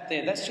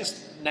that's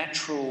just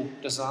natural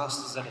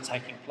disasters that are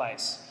taking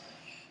place.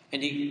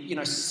 And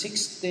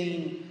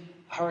 16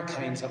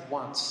 hurricanes at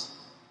once,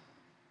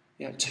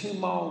 2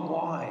 mile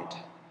wide.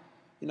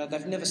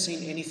 They've never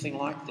seen anything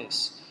like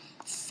this.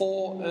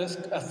 4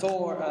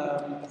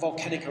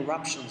 volcanic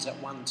eruptions at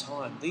one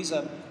time. These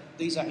are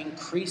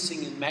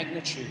increasing in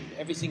magnitude.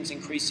 Everything's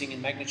increasing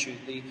in magnitude.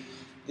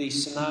 The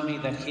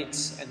tsunami that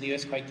hits and the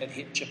earthquake that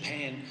hit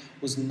Japan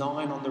was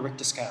 9 on the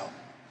Richter scale.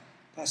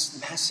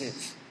 That's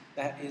massive.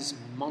 That is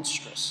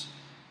monstrous.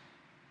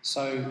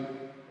 So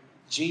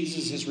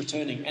Jesus is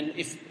returning. And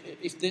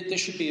if there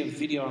should be a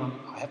video,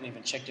 I haven't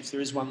even checked if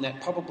there is one,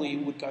 that probably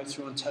would go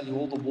through and tell you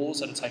all the wars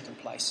that are taking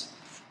place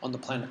on the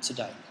planet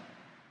today.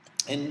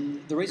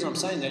 And the reason I'm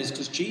saying that is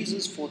because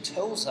Jesus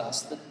foretells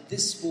us that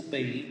this will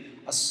be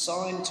a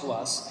sign to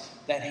us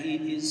that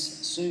he is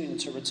soon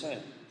to return.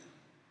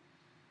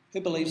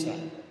 Who believes that?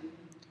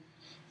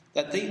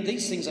 That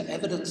these things are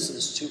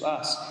evidences to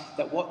us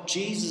that what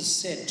Jesus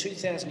said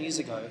 2,000 years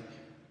ago,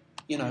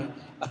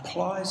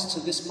 applies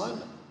to this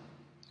moment,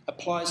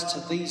 applies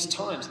to these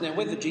times. Now,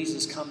 whether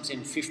Jesus comes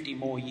in 50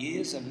 more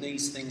years and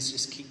these things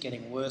just keep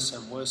getting worse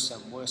and worse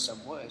and worse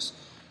and worse,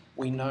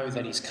 we know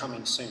that he's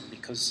coming soon,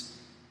 because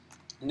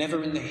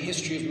never in the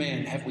history of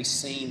man have we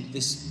seen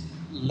this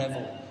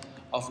level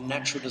of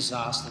natural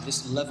disaster,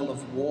 this level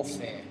of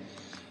warfare.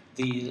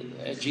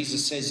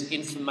 Jesus says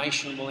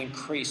information will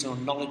increase, or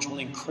knowledge will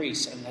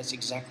increase, and that's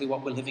exactly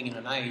what we're living in,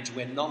 an age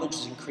where knowledge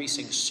is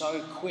increasing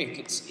so quick,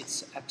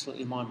 it's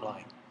absolutely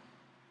mind-blowing.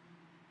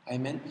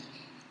 Amen?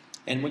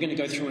 And we're going to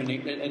go through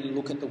and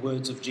look at the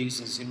words of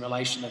Jesus in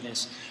relation to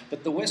this.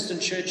 But the Western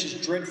church is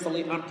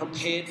dreadfully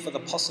unprepared for the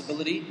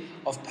possibility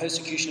of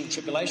persecution and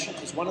tribulation,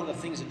 because one of the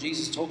things that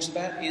Jesus talks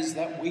about is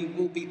that we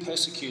will be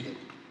persecuted.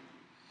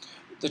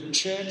 The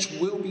church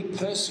will be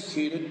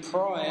persecuted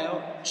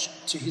prior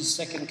to his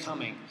second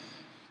coming.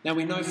 Now,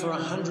 we know for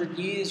 100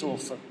 years, or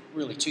for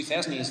really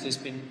 2,000 years, there's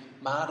been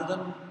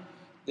martyrdom.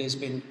 There's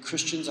been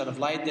Christians that have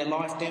laid their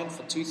life down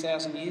for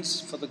 2,000 years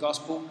for the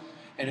gospel.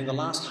 And in the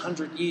last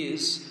 100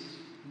 years,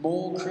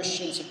 more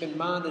Christians have been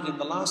martyred in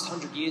the last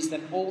 100 years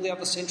than all the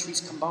other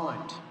centuries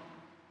combined.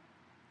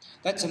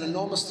 That's an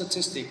enormous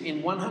statistic.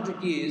 In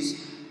 100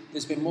 years,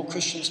 there's been more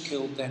Christians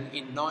killed than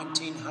in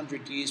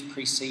 1900 years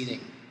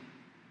preceding,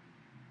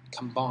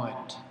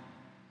 combined.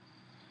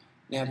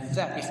 Now, if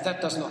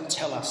that does not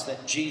tell us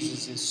that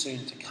Jesus is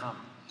soon to come,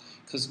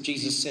 because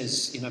Jesus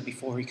says,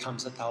 before he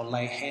comes, that they'll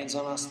lay hands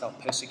on us, they'll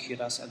persecute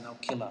us, and they'll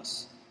kill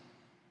us.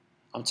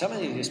 I'm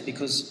telling you this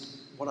because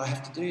what I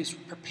have to do is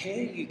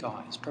prepare you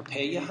guys,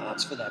 prepare your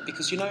hearts for that.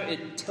 Because,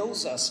 it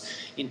tells us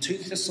in 2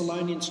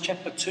 Thessalonians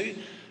chapter 2,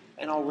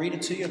 and I'll read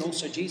it to you, and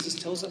also Jesus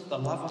tells it, the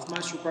love of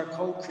most will grow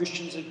cold.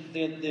 Christians,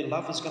 their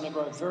love is going to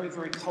grow very,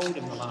 very cold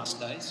in the last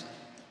days.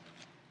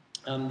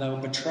 They'll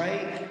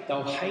betray,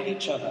 they'll hate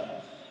each other.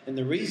 And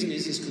the reason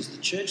is because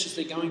the churches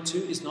they're going to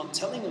is not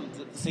telling them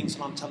the things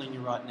that I'm telling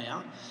you right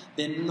now.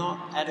 They're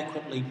not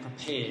adequately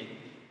prepared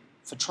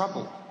for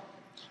trouble,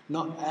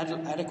 not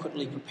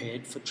adequately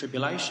prepared for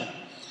tribulation.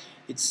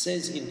 It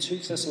says in 2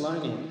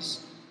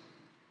 Thessalonians,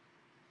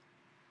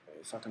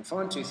 if I can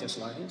find 2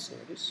 Thessalonians, there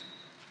it is.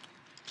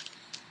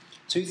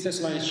 2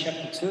 Thessalonians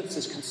chapter 2, it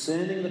says,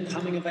 concerning the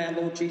coming of our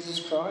Lord Jesus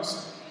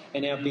Christ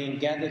and our being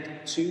gathered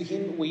to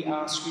him, we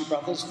ask you,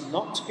 brothers,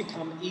 not to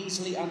become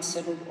easily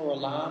unsettled or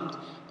alarmed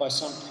by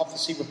some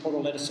prophecy, report,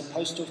 or letter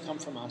supposed to have come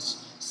from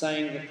us,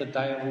 saying that the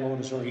day of the Lord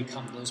has already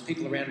come. There was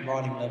people around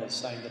writing letters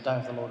saying the day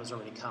of the Lord has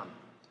already come.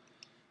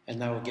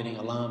 And they were getting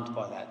alarmed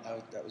by that.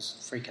 That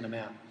was freaking them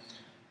out.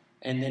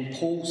 And then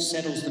Paul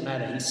settles the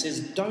matter. He says,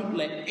 don't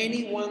let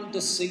anyone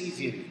deceive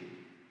you.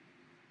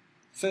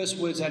 First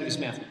words out of his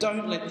mouth,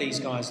 don't let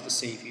these guys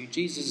deceive you.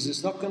 Jesus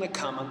is not going to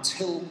come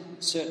until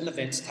certain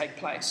events take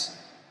place.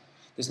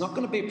 There's not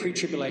going to be a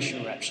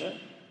pre-tribulation rapture,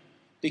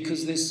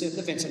 because there's certain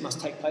events that must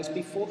take place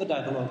before the day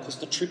of the Lord, because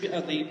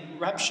the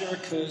rapture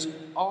occurs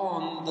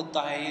on the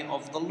day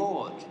of the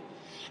Lord.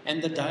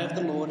 And the day of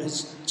the Lord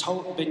has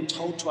been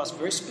told to us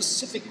very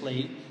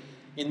specifically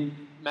in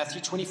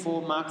Matthew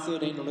 24, Mark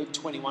 13, and Luke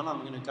 21.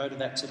 I'm going to go to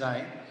that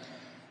today.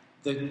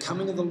 The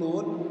coming of the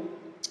Lord,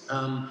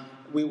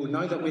 we will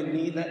know that we're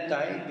near that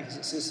day, because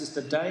it says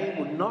the day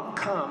will not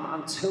come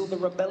until the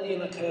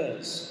rebellion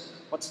occurs.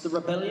 What's the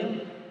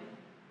rebellion?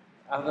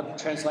 Other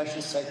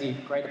translations say the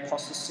great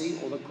apostasy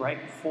or the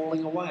great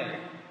falling away.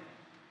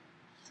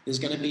 There's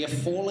going to be a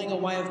falling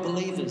away of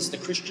believers. The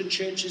Christian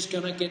church is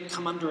going to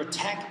come under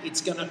attack.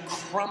 It's going to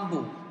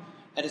crumble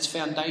at its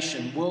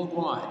foundation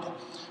worldwide.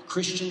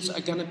 Christians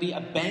are going to be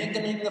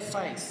abandoning the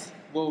faith.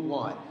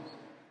 worldwide.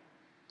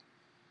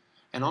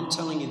 And I'm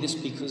telling you this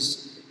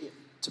because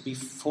to be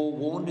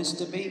forewarned is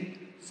to be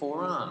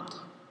forearmed.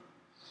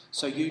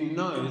 So you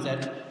know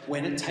that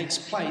when it takes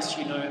place,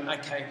 you know,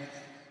 okay,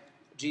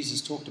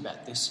 Jesus talked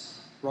about this.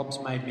 Rob's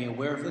made me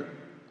aware of it.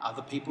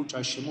 Other people, Joe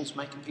Schimmel's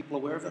making people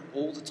aware of it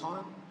all the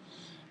time.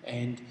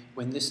 And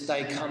when this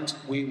day comes,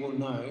 we will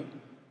know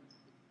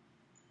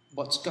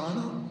what's going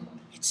on.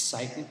 It's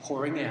Satan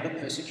pouring out a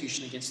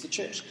persecution against the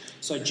church.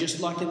 So just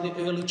like in the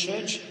early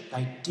church,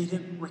 they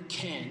didn't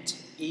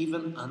recant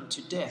even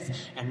unto death.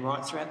 And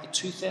right throughout the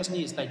 2,000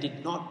 years, they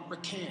did not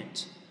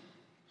recant.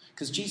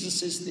 Because Jesus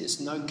says this,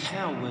 no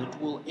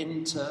coward will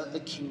enter the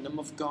kingdom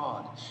of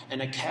God.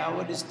 And a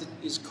coward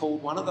is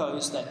called one of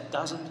those that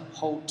doesn't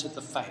hold to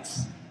the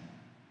faith.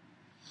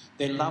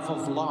 Their love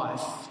of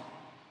life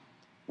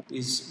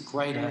is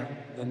greater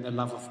than their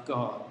love of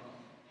God.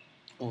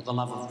 Or the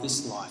love of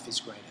this life is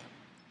greater.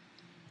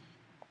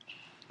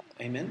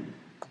 Amen.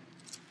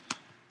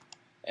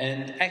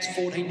 And Acts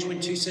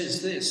 14:22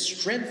 says this,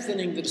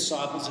 strengthening the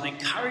disciples and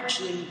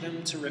encouraging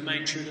them to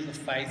remain true to the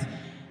faith.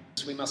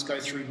 We must go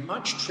through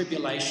much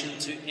tribulation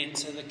to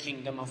enter the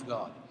kingdom of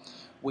God.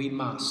 We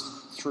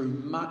must, through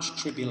much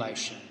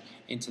tribulation,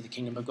 enter the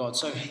kingdom of God.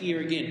 So here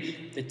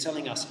again, they're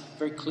telling us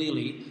very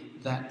clearly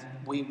that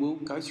we will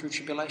go through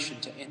tribulation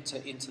to enter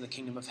into the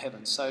kingdom of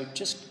heaven. So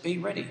just be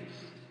ready.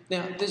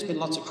 Now, there's been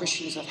lots of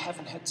Christians that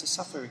haven't had to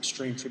suffer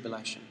extreme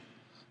tribulation.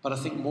 But I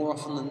think more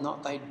often than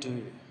not, they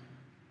do.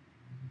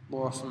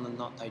 More often than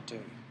not, they do.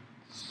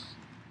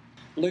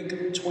 Luke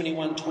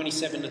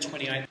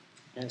 21:27-28.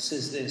 And it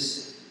says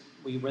this.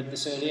 We read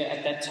this earlier.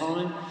 At that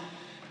time,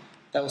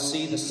 they will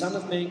see the Son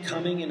of Man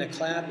coming in a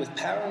cloud with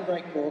power and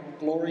great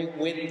glory.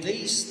 When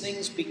these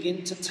things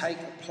begin to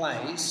take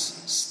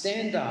place,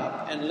 stand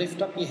up and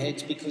lift up your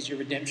heads because your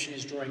redemption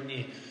is drawing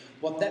near.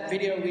 What that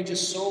video we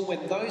just saw,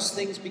 when those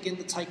things begin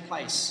to take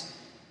place,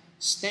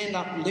 stand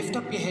up, lift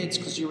up your heads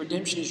because your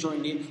redemption is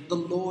drawing near. The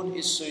Lord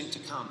is soon to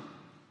come.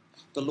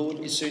 The Lord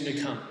is soon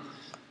to come.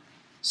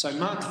 So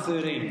Mark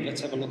 13,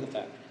 let's have a look at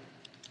that.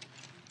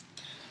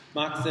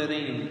 Mark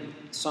 13,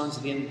 signs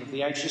of the end of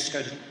the age. Just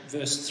go to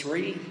verse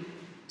 3,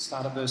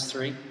 start at verse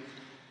 3.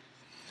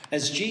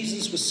 As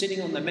Jesus was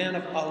sitting on the Mount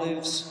of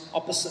Olives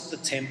opposite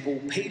the temple,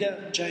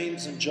 Peter,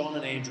 James and John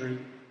and Andrew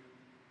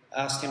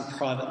asked him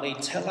privately,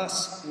 tell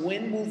us,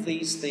 when will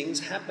these things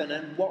happen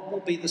and what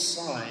will be the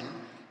sign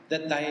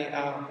that they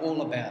are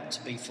all about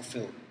to be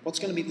fulfilled? What's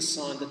going to be the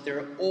sign that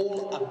they're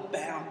all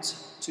about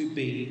to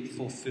be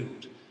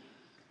fulfilled?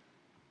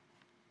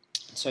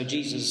 So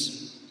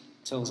Jesus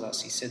tells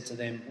us, he said to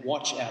them,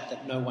 watch out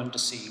that no one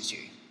deceives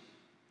you.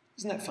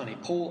 Isn't that funny?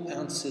 Paul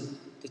answered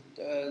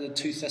the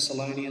 2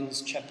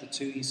 Thessalonians chapter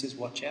 2, he says,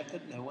 watch out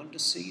that no one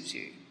deceives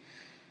you.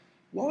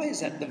 Why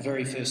is that the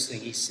very first thing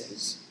he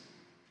says?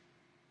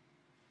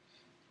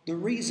 The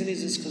reason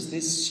is because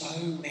there's so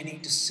many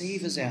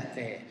deceivers out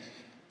there.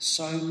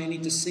 So many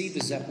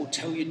deceivers that will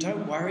tell you,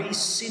 don't worry,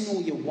 sin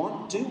all you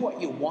want, do what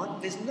you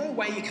want. There's no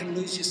way you can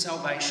lose your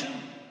salvation.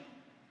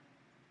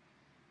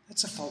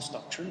 That's a false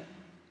doctrine.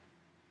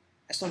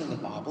 That's not in the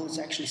Bible. It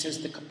actually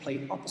says the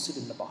complete opposite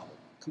in the Bible.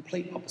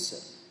 Complete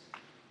opposite.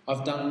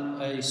 I've done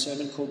a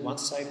sermon called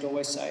Once Saved,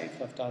 Always Saved.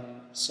 I've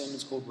done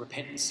sermons called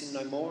Repent and Sin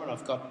No More.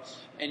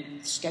 And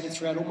scattered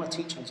throughout all my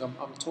teachings, I'm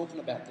talking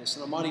about this.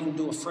 And I might even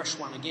do a fresh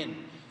one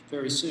again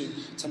very soon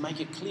to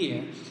make it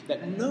clear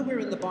that nowhere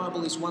in the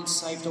Bible is once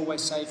saved,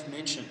 always saved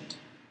mentioned.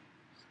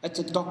 That's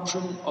a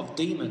doctrine of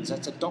demons.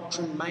 That's a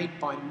doctrine made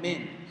by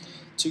men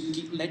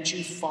to let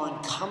you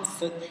find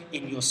comfort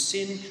in your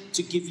sin,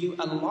 to give you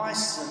a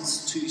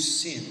license to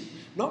sin,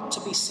 not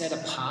to be set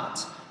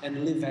apart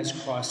and live as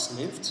Christ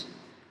lived.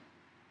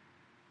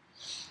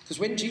 Because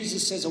when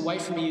Jesus says, away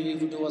from me, you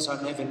evildoers,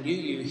 I never knew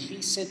you,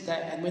 he said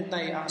that, and when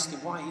they asked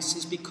him why, he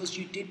says, because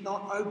you did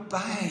not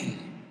obey.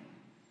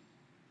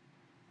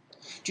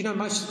 Do you know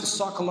most of the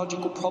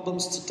psychological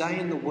problems today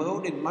in the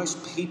world, in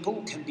most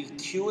people, can be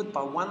cured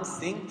by one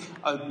thing,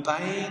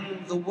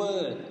 obeying the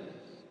word.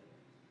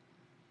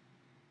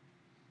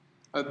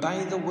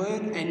 Obey the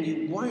word and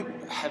you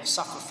won't have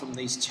suffered from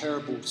these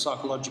terrible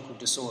psychological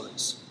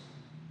disorders.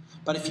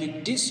 But if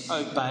you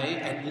disobey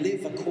and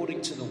live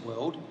according to the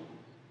world,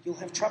 you'll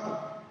have trouble.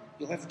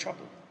 You'll have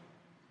trouble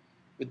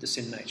with the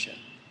sin nature.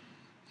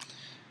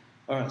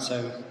 All right,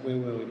 so where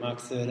were we? Mark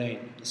 13.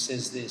 It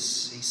says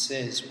this. He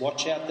says,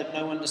 watch out that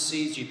no one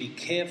deceives you. Be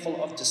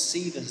careful of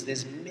deceivers.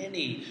 There's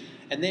many.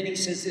 And then he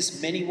says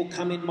this, many will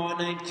come in my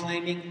name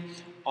claiming,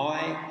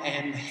 I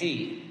am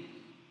he.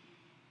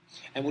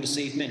 And will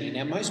deceive many.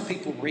 Now, most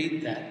people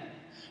read that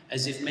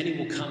as if many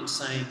will come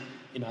saying,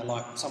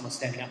 like someone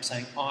standing up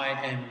saying, I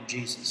am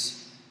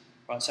Jesus.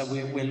 Right, so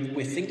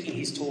we're thinking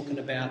he's talking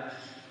about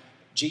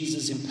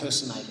Jesus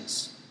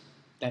impersonators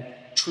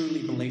that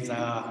truly believe they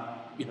are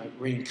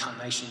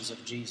reincarnations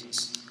of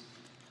Jesus.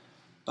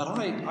 But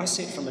I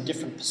see it from a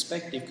different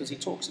perspective because he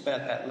talks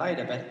about that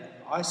later, but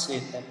I see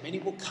it that many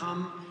will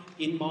come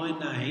in my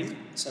name,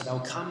 so they'll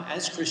come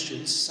as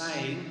Christians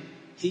saying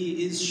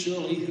he is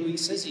surely who he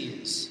says he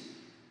is.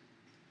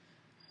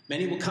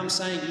 Many will come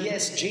saying,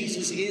 yes,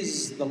 Jesus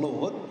is the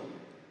Lord,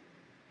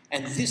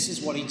 and this is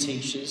what he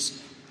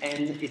teaches,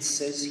 and it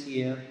says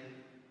here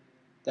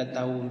that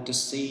they will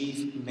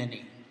deceive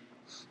many.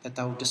 That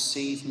they will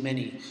deceive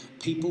many.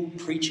 People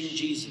preaching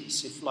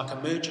Jesus, if like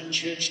emergent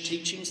church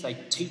teachings, they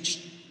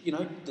teach,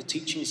 the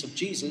teachings of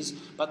Jesus,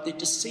 but they're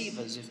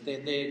deceivers if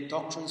their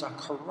doctrines are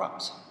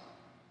corrupt.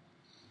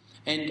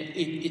 And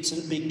it's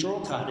a big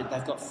draw card.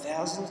 They've got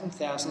thousands and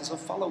thousands of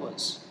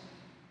followers.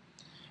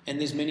 And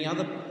there's many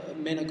other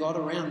men of God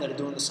around that are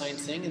doing the same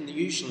thing, and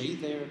usually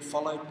they're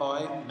followed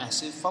by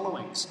massive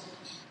followings.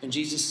 And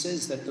Jesus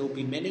says that there will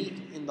be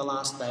many in the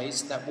last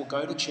days that will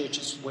go to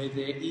churches where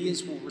their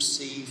ears will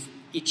receive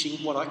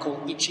what I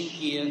call itching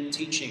ear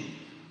teaching.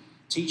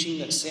 Teaching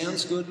that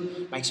sounds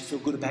good, makes you feel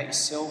good about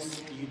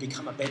yourself, you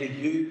become a better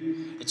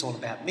you. It's all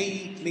about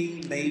me,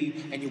 me,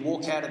 me, and you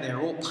walk out of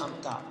there all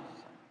pumped up.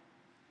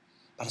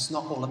 But it's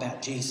not all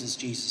about Jesus,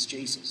 Jesus,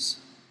 Jesus.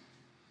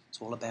 It's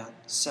all about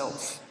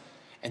self.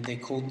 And they're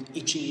called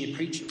itching ear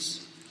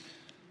preachers.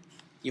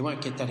 You won't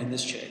get that in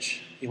this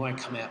church. You won't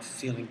come out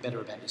feeling better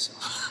about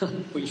yourself.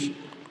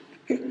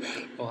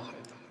 Well, I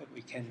hope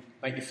we can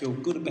make you feel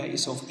good about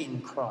yourself in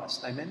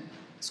Christ. Amen?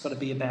 It's got to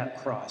be about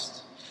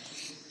Christ.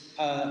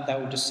 They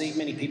will deceive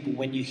many people.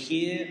 When you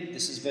hear,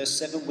 this is verse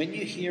 7, when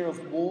you hear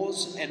of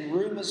wars and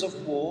rumours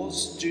of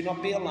wars, do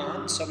not be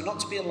alarmed. So we're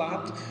not to be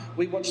alarmed.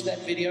 We watched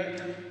that video.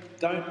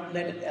 Don't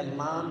let it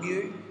alarm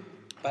you,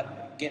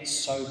 but get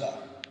sober.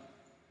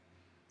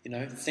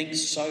 Think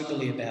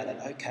soberly about it.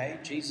 Okay,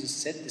 Jesus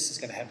said this is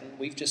going to happen.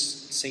 We've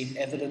just seen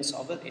evidence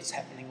of it. It's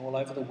happening all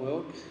over the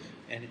world,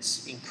 and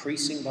it's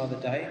increasing by the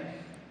day.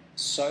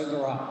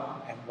 Sober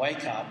up and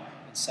wake up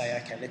and say,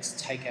 okay, let's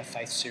take our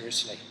faith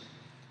seriously.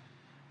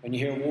 When you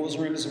hear of wars,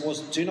 rumours of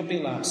wars, do not be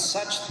alarmed.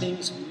 Such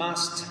things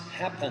must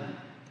happen,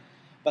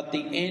 but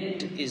the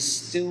end is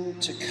still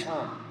to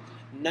come.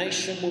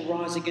 Nation will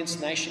rise against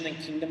nation and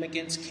kingdom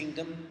against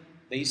kingdom.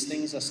 These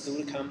things are still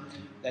to come.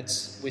 We're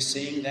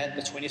seeing that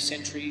the 20th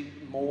century,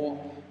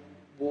 more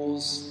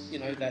wars,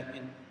 that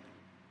the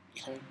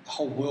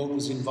whole world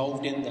was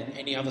involved in than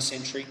any other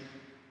century.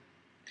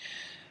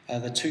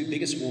 The two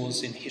biggest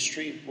wars in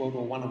history, World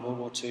War I and World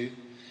War II.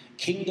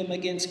 Kingdom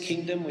against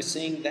kingdom, we're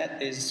seeing that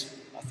there's,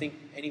 I think,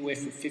 anywhere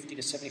from 50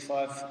 to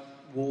 75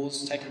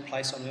 wars taking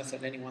place on earth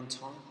at any one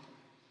time.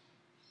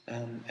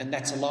 And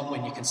that's a lot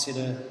when you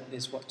consider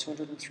there's,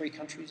 203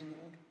 countries in the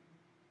world?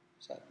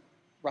 Is that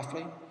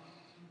roughly?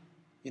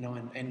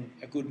 And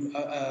a good,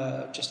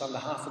 just under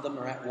half of them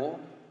are at war,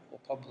 or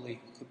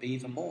probably could be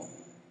even more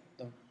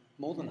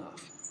than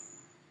half.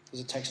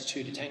 Because it takes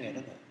two to tango,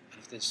 doesn't it? And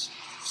if there's,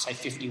 say,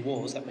 50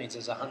 wars, that means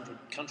there's 100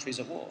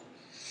 countries at war.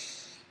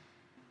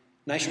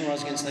 Nation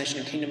rise against nation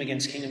and kingdom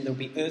against kingdom. There'll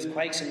be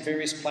earthquakes in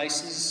various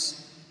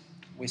places.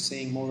 We're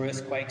seeing more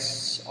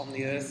earthquakes on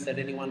the earth at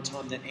any one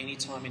time than any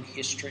time in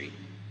history.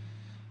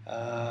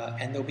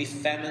 And there'll be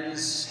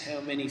famines.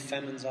 How many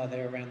famines are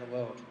there around the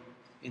world?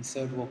 In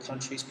third world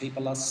countries,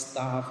 people are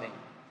starving.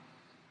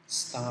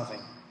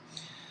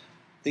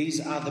 These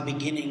are the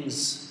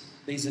beginnings.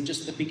 These are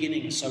just the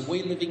beginnings. So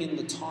we're living in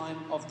the time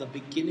of the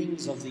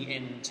beginnings of the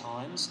end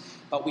times,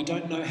 but we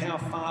don't know how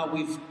far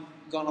we've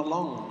gone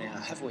along now,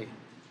 have we?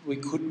 We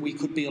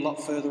could be a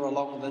lot further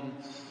along than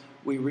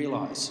we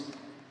realise.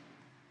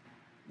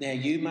 Now,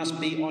 you must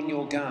be on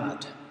your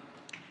guard.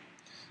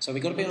 So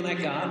we've got to be on our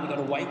guard. We've got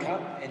to wake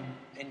up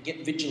and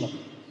get vigilant.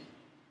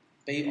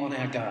 Be on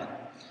our guard.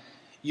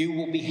 You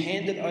will be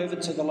handed over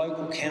to the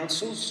local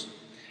councils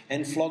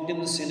and flogged in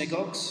the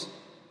synagogues.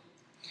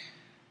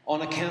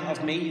 On account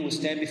of me, you will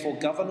stand before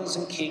governors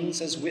and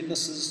kings as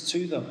witnesses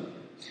to them.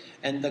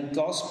 And the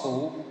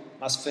gospel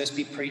must first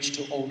be preached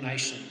to all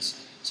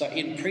nations. So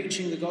in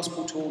preaching the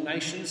gospel to all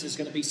nations, there's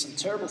going to be some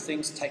terrible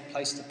things take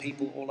place to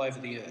people all over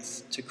the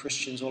earth, to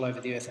Christians all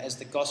over the earth, as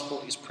the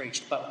gospel is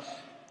preached. But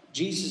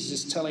Jesus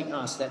is telling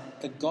us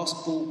that the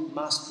gospel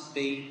must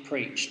be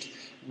preached.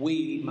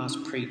 We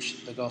must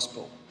preach the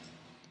gospel.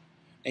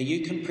 Now,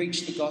 you can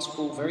preach the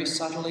gospel very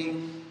subtly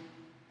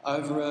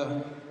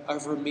over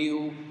a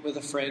meal with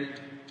a friend,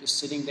 just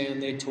sitting down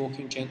there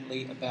talking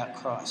gently about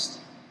Christ.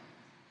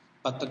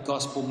 But the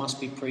gospel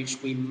must be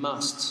preached. We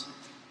must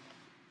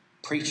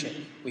preach it.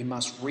 We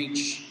must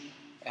reach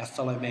our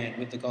fellow man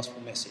with the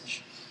gospel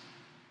message.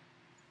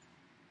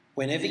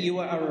 Whenever you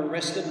are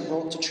arrested and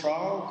brought to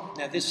trial,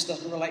 now this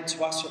doesn't relate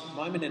to us at the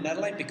moment in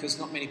Adelaide because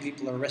not many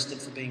people are arrested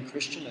for being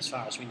Christian as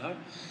far as we know.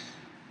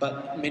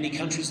 But many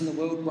countries in the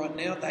world right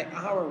now, they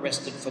are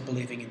arrested for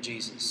believing in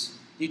Jesus.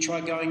 You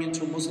try going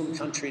into a Muslim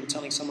country and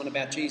telling someone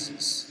about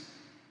Jesus.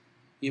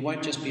 You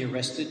won't just be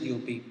arrested, you'll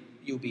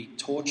be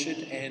tortured,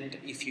 and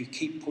if you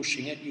keep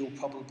pushing it, you'll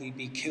probably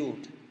be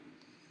killed.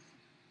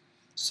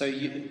 So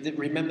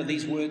remember,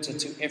 these words are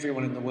to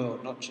everyone in the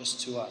world, not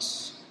just to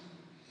us.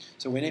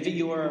 So whenever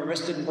you are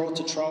arrested and brought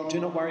to trial,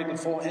 do not worry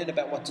beforehand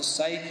about what to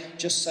say.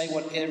 Just say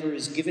whatever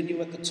is given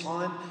you at the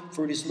time,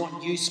 for it is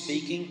not you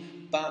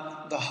speaking,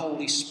 but the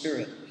Holy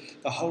Spirit.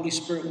 the Holy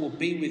Spirit will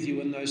be with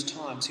you in those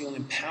times. He'll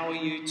empower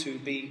you to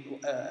be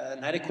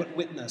an adequate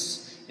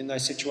witness in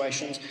those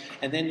situations.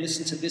 And then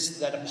listen to this,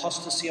 that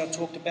apostasy I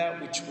talked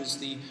about, which was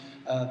the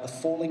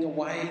falling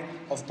away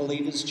of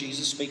believers.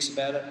 Jesus speaks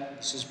about it.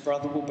 He says,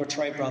 brother will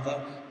betray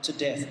brother to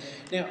death.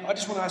 Now, I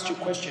just want to ask you a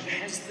question.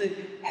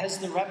 Has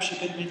the rapture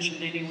been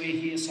mentioned anywhere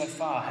here so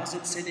far? Has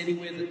it said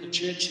anywhere that the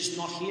church is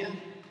not here?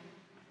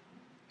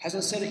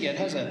 Hasn't said it yet,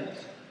 has it?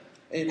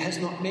 It has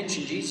not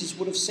mentioned. Jesus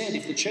would have said,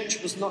 if the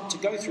church was not to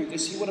go through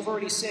this, he would have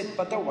already said,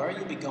 but don't worry,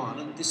 you'll be gone,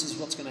 and this is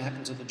what's going to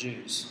happen to the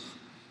Jews.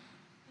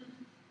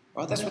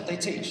 Right? That's what they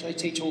teach. They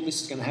teach all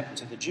this is going to happen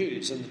to the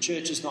Jews, and the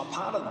church is not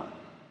part of them.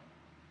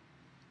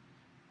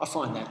 I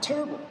find that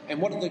terrible.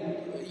 And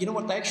you know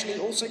what they actually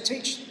also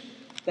teach?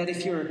 That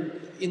if you're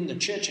in the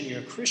church and you're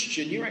a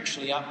Christian, you're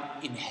actually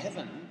up in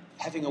heaven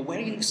having a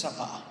wedding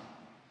supper.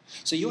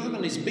 So you're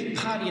having this big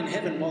party in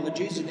heaven while the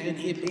Jews are down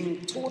here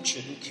being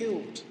tortured and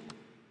killed.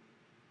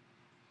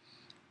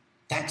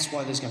 That's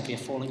why there's going to be a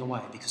falling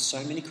away, because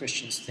so many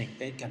Christians think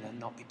they're going to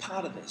not be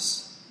part of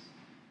this.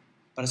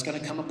 But it's going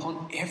to come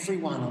upon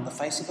everyone on the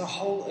face of the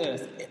whole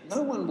earth.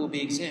 No one will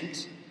be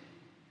exempt.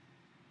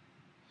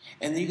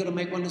 And then you've got to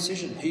make one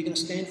decision. Who are you going to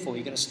stand for?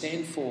 You're going to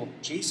stand for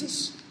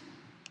Jesus?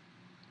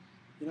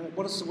 You know,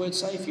 what does the word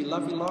say? If you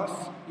love your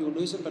life, you'll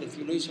lose it. But if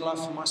you lose your life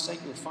for my sake,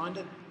 you'll find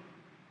it.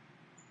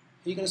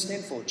 Who are you going to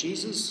stand for?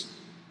 Jesus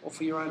or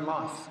for your own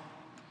life?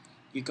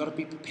 You've got to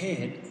be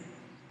prepared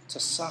to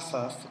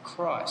suffer for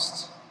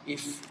Christ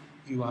if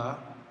you are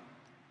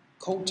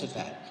called to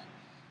that.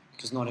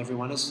 Because not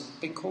everyone has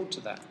been called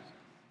to that.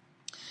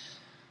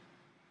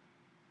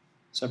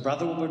 So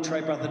brother will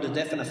betray brother to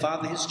death, and a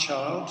father his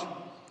child.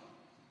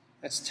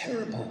 That's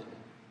terrible.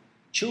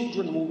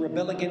 Children will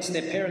rebel against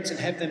their parents and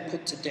have them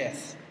put to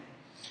death.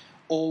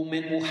 All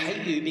men will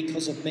hate you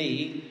because of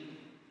me,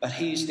 but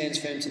he who stands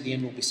firm to the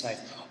end will be saved.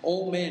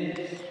 All men,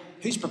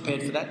 who's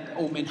prepared for that?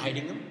 All men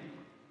hating them?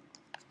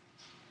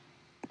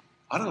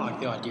 I don't like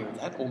the idea of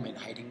that, all men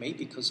hating me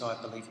because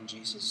I believe in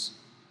Jesus.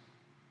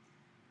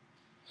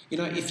 You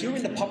know, if you're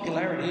into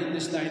popularity in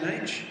this day and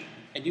age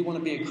and you want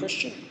to be a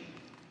Christian,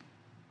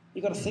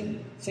 you've got to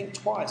think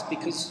twice,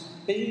 because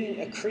being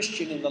a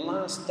Christian in the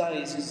last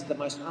days is the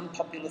most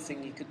unpopular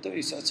thing you could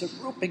do. So it's a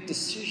real big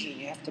decision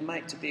you have to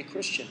make to be a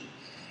Christian.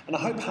 And I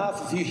hope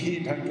half of you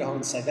here don't go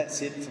and say,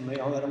 that's it for me, I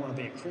don't want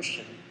to be a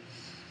Christian.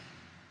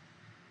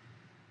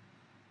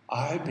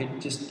 I hope it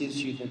just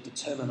gives you the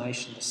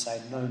determination to say,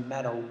 no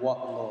matter what,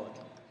 Lord.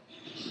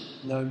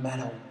 No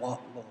matter what,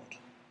 Lord.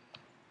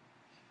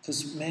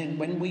 Because, man,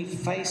 when we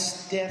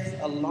face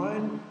death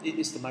alone, it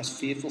is the most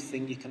fearful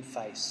thing you can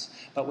face.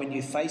 But when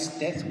you face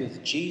death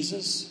with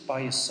Jesus by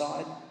your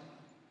side,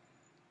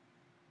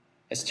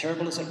 as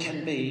terrible as it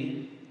can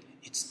be,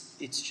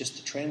 it's just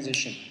a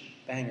transition.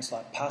 Bang, it's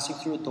like passing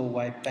through a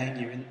doorway, bang,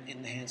 you're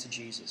in the hands of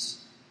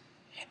Jesus.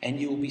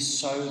 And you'll be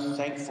so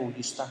thankful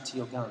you stuck to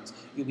your guns.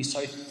 You'll be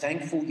so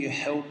thankful you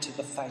held to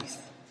the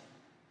faith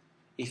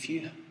if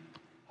you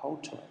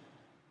hold to it.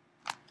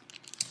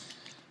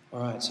 All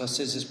right, so it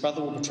says, his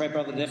brother will betray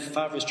brother to death,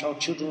 father his child,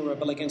 children will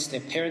rebel against their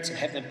parents and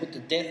have them put to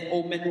death.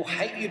 All men will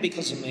hate you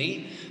because of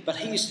me, but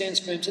he who stands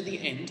firm to the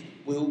end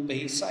will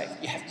be saved.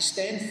 You have to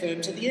stand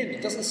firm to the end.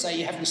 It doesn't say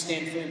you have to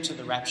stand firm to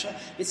the rapture.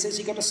 It says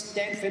you've got to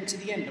stand firm to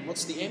the end. And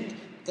what's the end?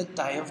 The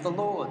day of the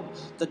Lord.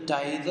 The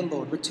day the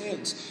Lord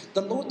returns.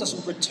 The Lord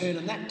doesn't return,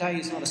 and that day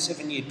is not a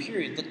 7-year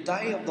period. The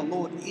day of the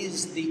Lord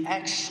is the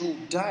actual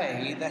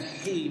day that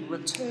he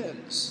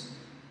returns.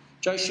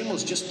 Joe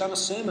Schimmel's just done a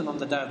sermon on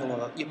the day of the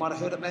Lord. You might have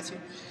heard it, Matthew.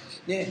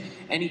 Yeah,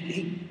 and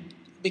he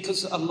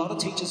because a lot of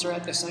teachers are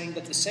out there saying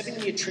that the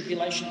 7-year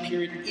tribulation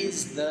period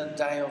is the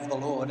day of the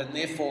Lord, and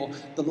therefore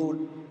the Lord,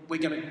 we're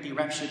going to be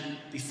raptured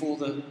before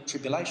the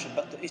tribulation.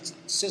 But it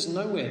says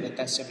nowhere that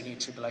 7-year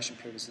tribulation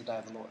period is the day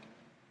of the Lord.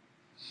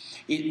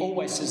 It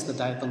always says the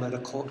day of the Lord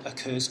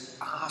occurs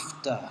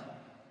after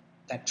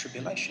that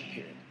tribulation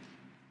period.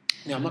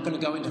 Now, I'm not going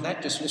to go into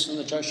that. Just listen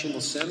to Joe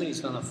Schimmel's sermon. He's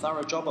done a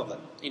thorough job of it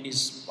in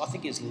his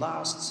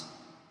last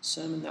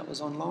sermon that was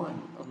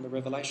online on the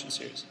Revelation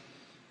series.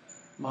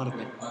 Might have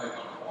been.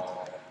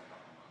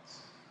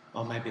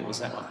 Oh, maybe it was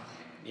that one.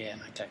 Yeah,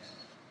 okay.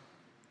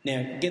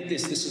 Now, get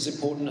this. This is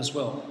important as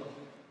well.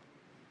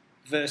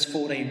 Verse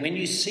 14. When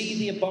you see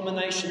the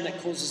abomination that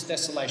causes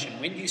desolation,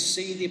 when you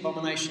see the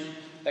abomination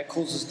that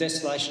causes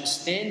desolation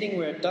standing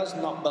where it does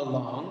not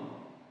belong,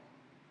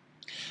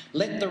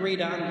 let the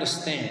reader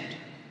understand.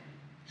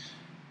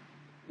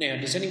 Now,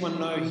 does anyone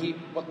know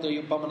what the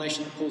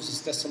abomination that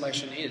causes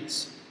desolation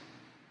is?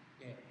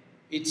 Yeah.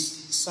 It's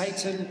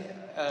Satan,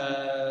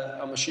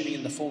 I'm assuming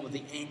in the form of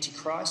the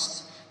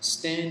Antichrist,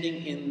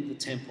 standing in the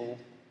temple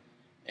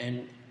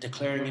and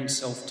declaring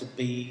himself to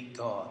be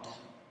God.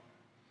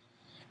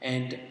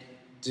 And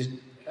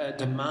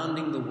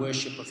demanding the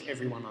worship of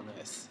everyone on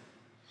earth,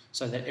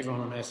 so that everyone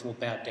on earth will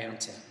bow down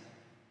to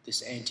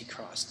this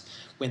Antichrist.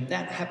 When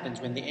that happens,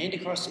 when the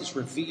Antichrist is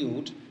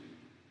revealed,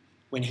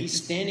 when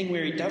he's standing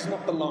where he does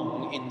not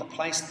belong, in the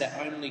place that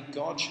only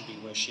God should be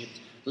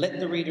worshipped, Let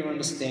the reader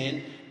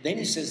understand. Then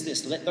he says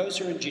this, let those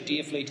who are in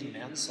Judea flee to the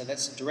mountains. So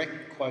that's a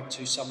direct quote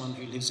to someone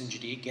who lives in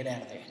Judea. Get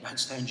out of there. Don't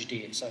stay in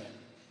Judea. So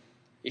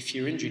if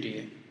you're in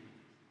Judea,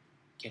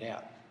 get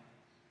out.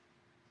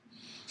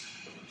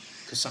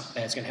 Because something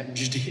bad's going to happen in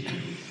Judea.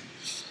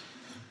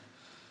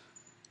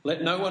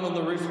 Let no one on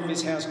the roof of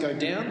his house go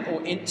down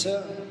or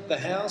enter the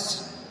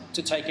house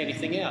to take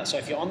anything out. So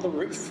if you're on the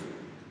roof,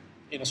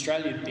 in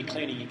Australia you'd be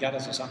cleaning your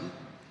gutters or something,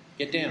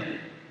 get down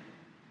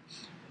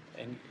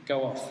and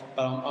go off.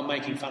 But I'm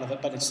making fun of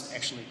it, but it's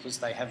actually because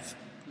they have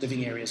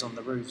living areas on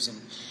the roofs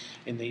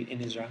in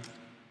Israel.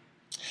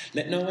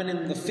 Let no one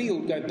in the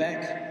field go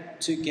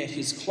back to get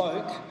his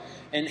cloak,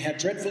 and how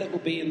dreadful it will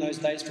be in those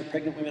days for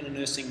pregnant women and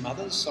nursing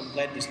mothers. So I'm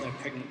glad there's no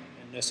pregnant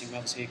and nursing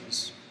mothers here,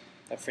 because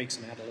that freaks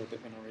them out a little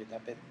bit when I read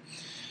that bit.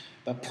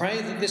 But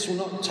pray that this will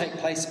not take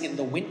place in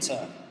the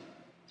winter.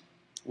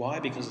 Why?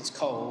 Because it's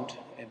cold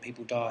and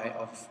people die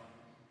of,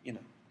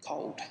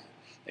 cold.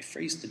 They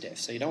freeze to death.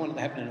 So you don't want it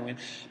to happen in the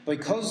winter.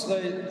 Because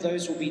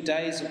those will be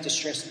days of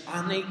distress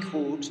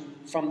unequalled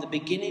from the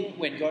beginning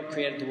when God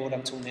created the world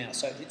until now.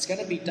 So it's going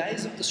to be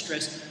days of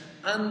distress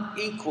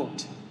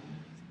unequalled.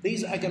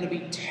 These are going to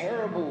be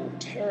terrible,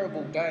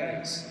 terrible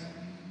days.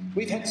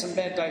 We've had some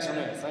bad days on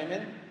earth,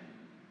 amen?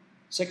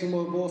 Second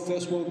World War,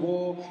 First World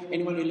War,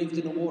 anyone who lived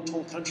in a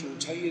war-torn country will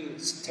tell you that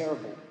it's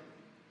terrible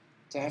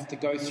to have to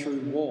go through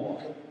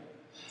war.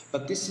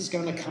 But this is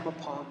going to come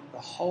upon the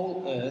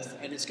whole earth,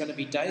 and it's going to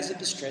be days of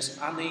distress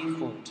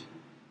unequalled.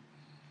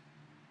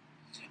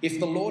 If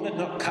the Lord had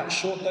not cut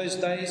short those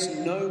days,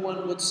 no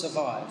one would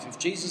survive. If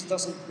Jesus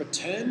doesn't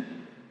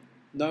return,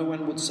 no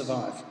one would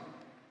survive.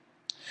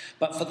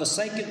 But for the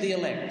sake of the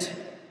elect,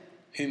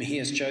 whom he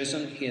has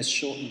chosen, he has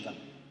shortened them.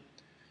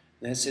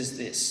 And it says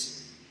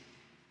this,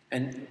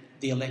 and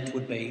the elect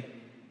would be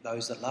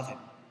those that love him,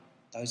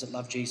 those that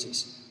love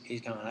Jesus.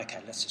 He's going, okay,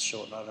 let's just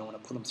shorten it. I don't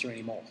want to put them through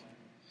anymore.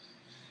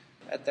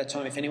 At that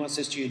time, if anyone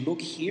says to you,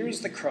 look, here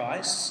is the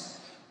Christ,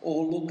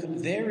 or look,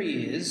 there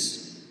he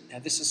is. Now,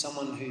 this is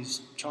someone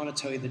who's trying to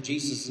tell you that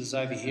Jesus is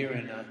over here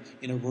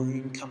in a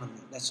room. Come and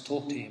let's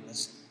talk to him.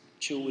 Let's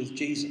chill with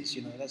Jesus,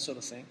 that sort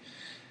of thing.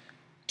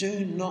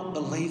 Do not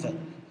believe it.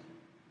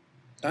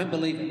 Don't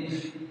believe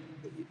it.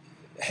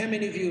 How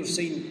many of you have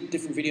seen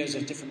different videos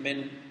of different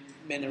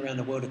men around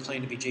the world who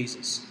claim to be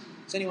Jesus?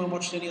 Has anyone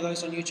watched any of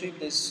those on YouTube?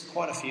 There's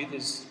quite a few.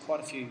 There's quite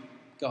a few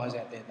guys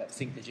out there that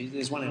think they're Jesus.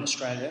 There's one in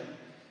Australia.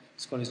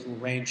 He's got his little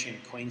ranch in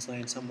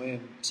Queensland somewhere,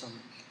 some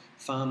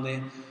farm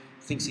there.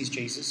 Thinks he's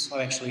Jesus.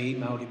 I actually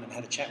emailed him and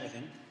had a chat with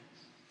him.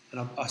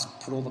 And I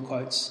put all the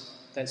quotes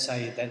that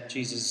say that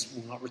Jesus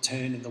will not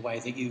return in the way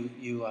that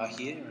you are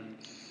here. And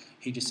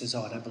he just says,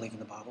 I don't believe in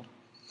the Bible.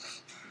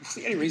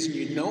 The only reason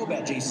you know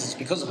about Jesus is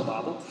because of the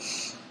Bible.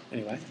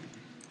 Anyway,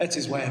 that's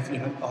his way of,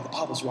 the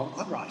Bible's wrong,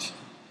 I'm right.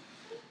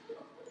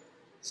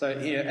 So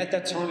at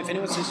that time, if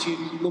anyone says to you,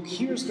 look,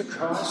 here is the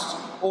Christ,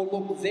 or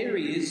look, there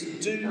he is,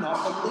 do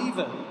not believe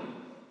it.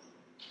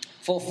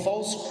 For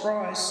false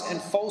Christs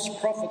and false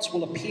prophets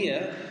will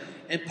appear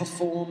and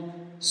perform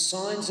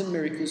signs and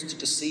miracles to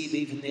deceive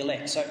even the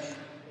elect. So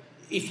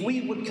if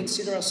we would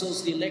consider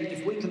ourselves the elect,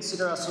 if we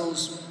consider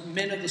ourselves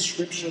men of the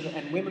Scripture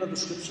and women of the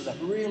Scripture that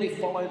really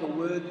follow the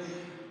Word,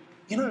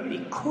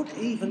 it could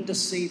even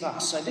deceive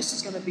us. So this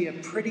is going to be a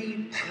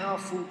pretty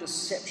powerful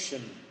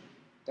deception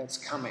that's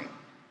coming.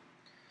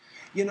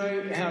 You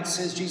know how it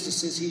says, Jesus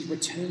says he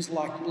returns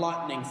like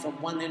lightning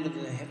from one end of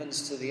the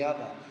heavens to the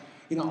other.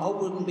 I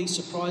wouldn't be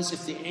surprised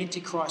if the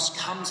Antichrist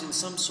comes in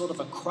some sort of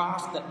a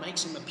craft that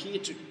makes him appear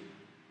to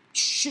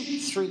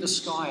shoot through the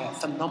sky at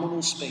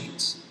phenomenal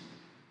speeds.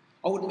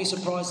 I wouldn't be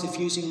surprised if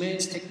using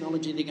man's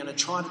technology they're going to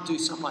try to do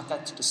something like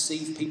that to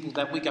deceive people,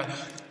 that we go,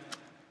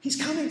 he's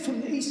coming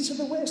from the east to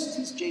the west,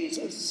 he's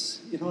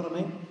Jesus. You know what I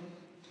mean?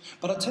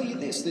 But I tell you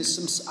this, there's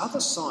some other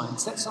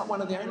signs. That's not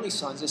one of the only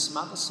signs. There's some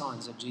other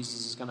signs that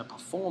Jesus is going to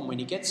perform when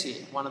he gets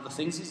here. One of the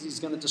things is he's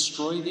going to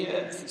destroy the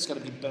earth. It's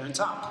going to be burnt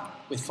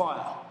up with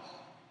fire.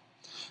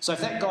 So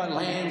if that guy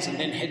lands and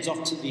then heads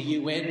off to the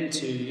UN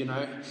to,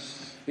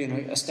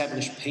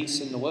 establish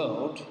peace in the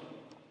world,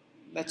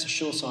 that's a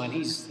sure sign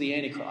he's the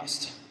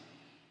Antichrist.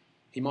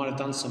 He might have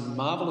done some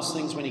marvellous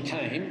things when he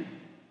came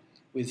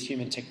with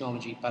human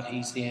technology, but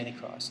he's the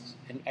Antichrist.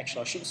 And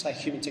actually, I shouldn't say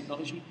human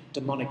technology,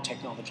 demonic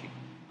technology.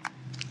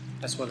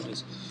 That's what it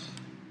is.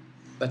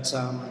 But,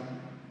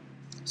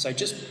 so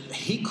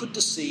he could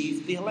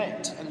deceive the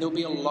elect. And there'll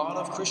be a lot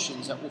of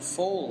Christians that will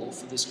fall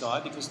for this guy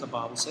because the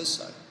Bible says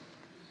so.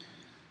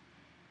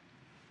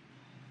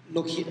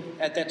 Look,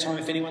 at that time,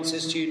 if anyone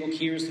says to you, look,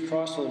 here is the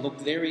Christ, or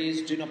look, there he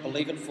is, do not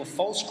believe it. For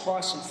false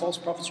Christs and false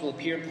prophets will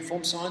appear and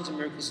perform signs and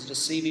miracles to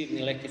deceive even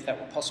the elect if that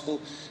were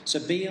possible. So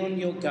be on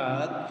your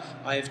guard.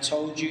 I have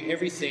told you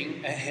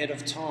everything ahead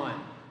of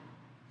time.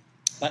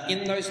 But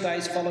in those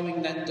days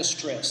following that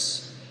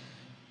distress.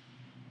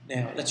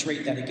 Now, let's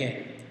read that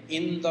again.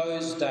 In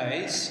those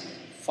days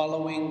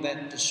following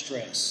that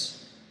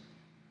distress.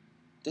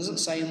 Does it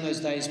say in those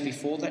days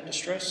before that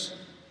distress?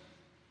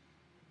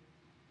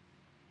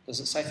 Does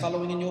it say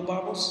following in your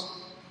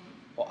Bibles?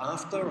 Or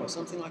after, or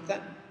something like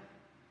that?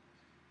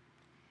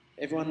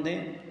 Everyone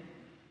there?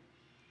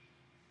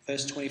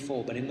 Verse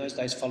 24, but in those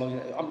days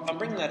following... I'm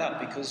bringing that up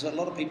because a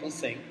lot of people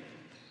think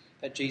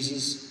that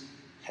Jesus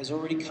has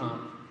already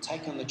come,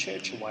 taken the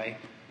church away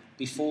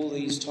before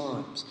these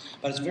times.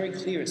 But it's very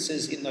clear, it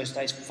says in those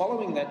days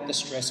following that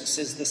distress, it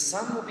says the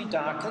sun will be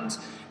darkened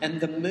and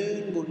the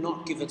moon will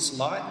not give its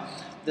light.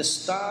 The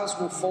stars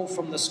will fall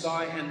from the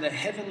sky and the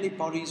heavenly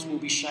bodies will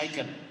be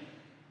shaken.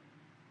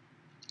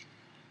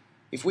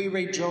 If we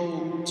read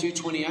Joel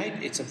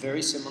 2:28, it's a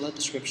very similar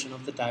description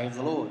of the day of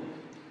the Lord.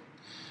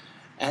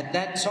 At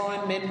that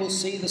time men will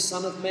see the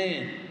Son of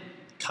Man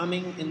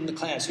coming in the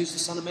clouds. Who's the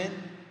Son of Man?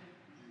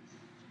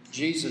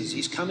 Jesus.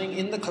 He's coming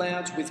in the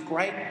clouds with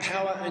great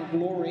power and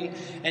glory,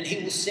 and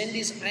he will send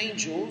his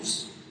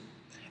angels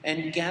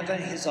and gather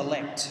his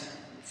elect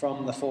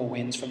from the four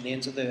winds, from the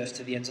ends of the earth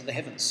to the ends of the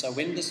heavens. So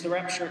when does the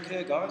rapture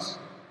occur, guys?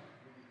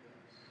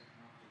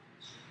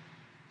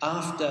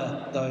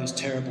 After those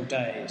terrible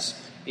days.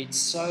 It's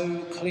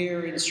so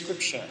clear in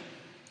Scripture.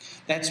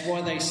 That's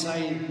why they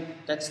say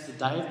that's the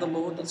day of the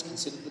Lord, that's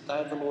considered the day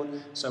of the Lord.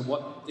 So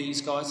what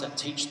these guys that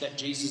teach that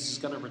Jesus is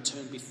going to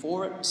return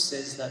before it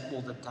says that,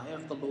 well, the day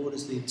of the Lord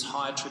is the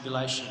entire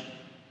tribulation.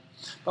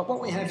 But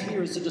what we have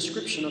here is a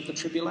description of the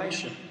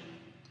tribulation,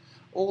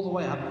 all the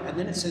way up. And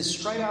then it says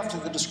straight after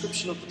the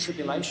description of the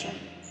tribulation,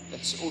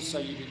 that's also,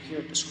 you can hear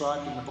it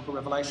described in the book of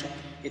Revelation,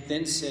 it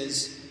then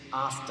says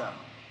after.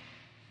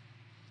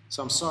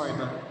 So I'm sorry,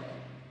 but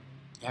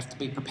you have to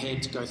be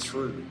prepared to go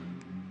through.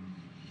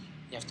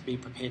 You have to be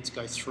prepared to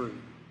go through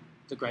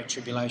the Great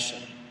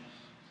Tribulation.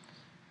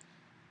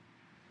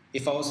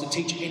 If I was to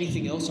teach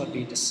anything else, I'd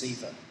be a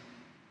deceiver.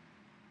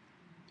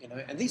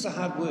 And these are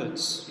hard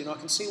words. I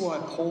can see why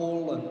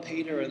Paul and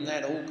Peter and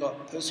that all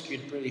got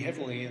persecuted really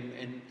heavily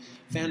and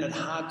found it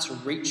hard to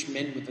reach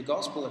men with the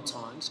gospel at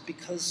times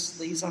because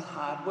these are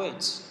hard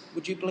words.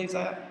 Would you believe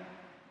that?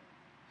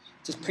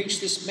 To preach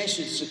this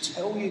message, to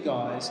tell you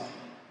guys,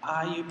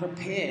 are you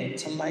prepared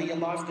to lay your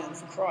life down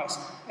for Christ?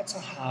 That's a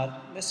hard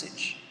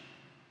message.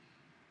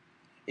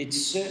 It's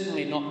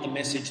certainly not the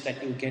message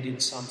that you'll get in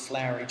some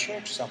flowery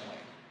church somewhere.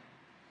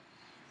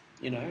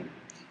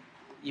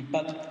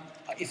 But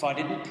if I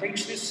didn't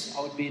preach this,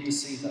 I would be a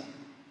deceiver.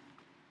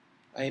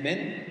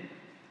 Amen?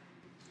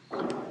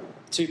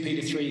 2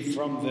 Peter 3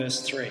 from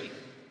verse 3.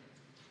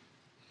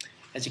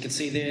 As you can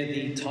see there,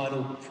 the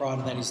title prior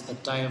to that is The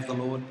Day of the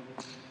Lord.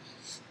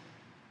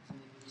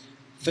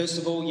 First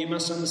of all, you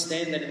must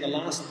understand that in the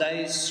last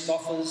days,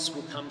 scoffers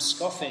will come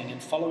scoffing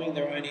and following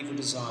their own evil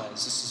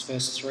desires. This is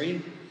verse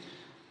 3.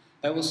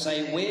 They will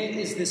say, where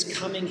is this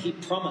coming he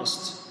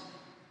promised?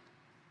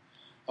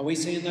 Are we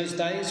seeing those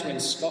days when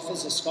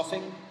scoffers are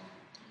scoffing?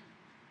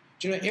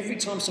 Do you know, every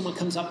time someone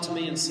comes up to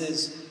me and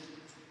says,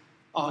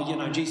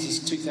 Jesus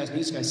 2,000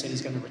 years ago said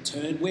he's going to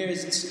return. Where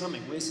is this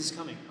coming? Where's this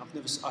coming?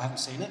 I haven't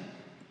seen it.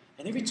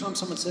 And every time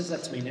someone says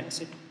that to me now, I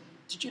said,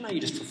 did you know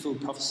you just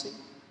fulfilled prophecy?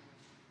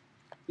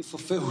 You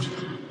fulfilled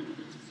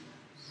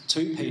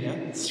 2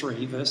 Peter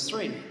 3 verse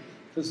 3.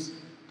 Because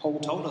Paul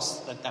told us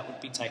that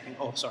would be taking...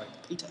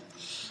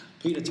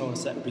 Peter told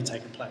us that would be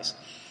taking place.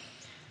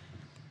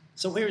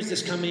 So where is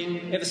this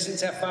coming? Ever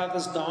since our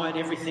fathers died,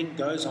 everything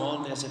goes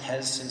on as it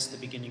has since the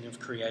beginning of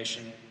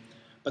creation.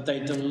 But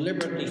they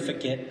deliberately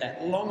forget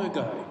that long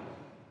ago.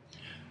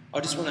 I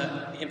just want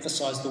to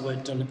emphasise the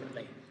word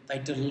deliberately. They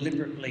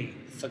deliberately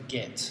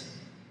forget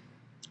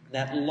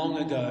that long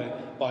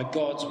ago, by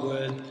God's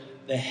word,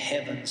 the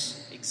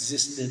heavens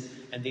existed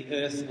and the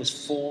earth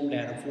was formed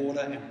out of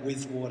water and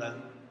with water.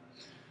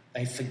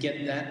 They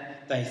forget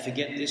that. They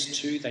forget this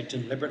too. They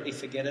deliberately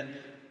forget it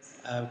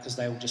because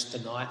they will just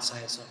deny it, say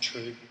it's not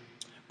true.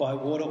 By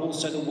water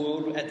also the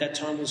world at that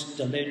time was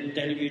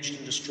deluged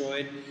and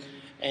destroyed.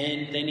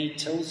 And then he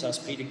tells us,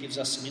 Peter gives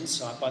us some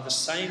insight, by the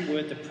same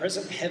word the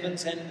present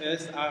heavens and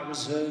earth are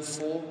reserved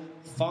for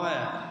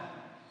fire,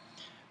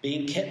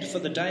 being kept for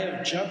the day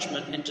of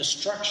judgment and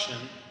destruction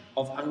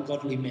of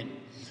ungodly men.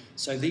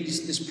 So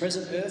this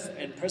present earth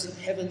and present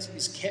heavens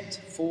is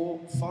kept for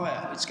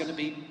fire. It's going to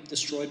be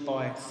destroyed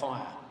by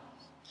fire.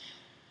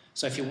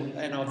 So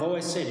and I've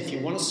always said, if you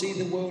want to see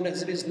the world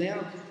as it is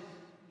now,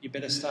 you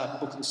better start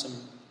booking some,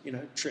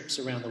 trips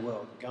around the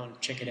world. Go and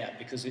check it out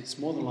because it's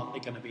more than likely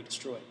going to be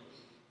destroyed.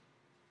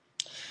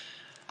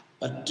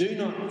 But do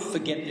not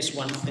forget this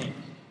one thing,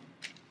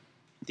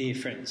 dear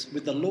friends.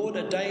 With the Lord,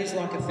 a day is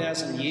like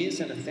 1,000 years,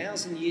 and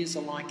 1,000 years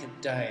are like a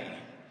day.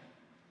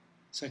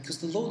 So, because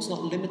the Lord's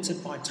not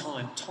limited by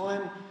time.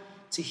 Time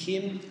to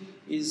him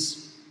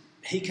is,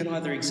 he can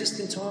either exist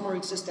in time or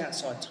exist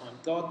outside time.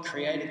 God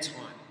created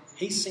time.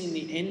 He's seen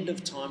the end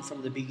of time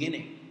from the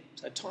beginning.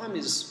 So time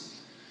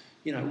is,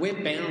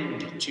 we're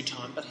bound to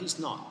time, but he's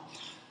not.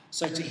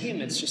 So to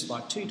him, it's just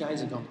like 2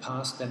 days have gone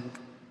past and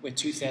we're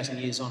 2,000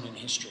 years on in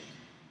history.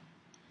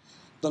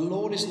 The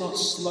Lord is not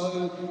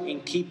slow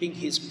in keeping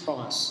his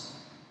promise,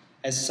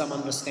 as some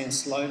understand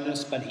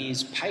slowness, but he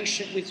is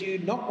patient with you,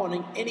 not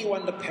wanting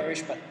anyone to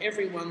perish, but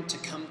everyone to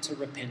come to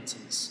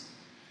repentance.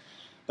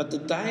 But the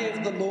day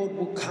of the Lord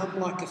will come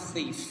like a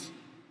thief.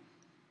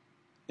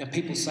 Now,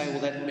 people say,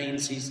 well, that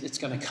means it's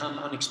going to come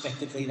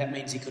unexpectedly. That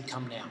means he could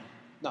come now.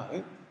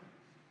 No.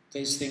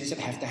 There's things that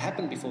have to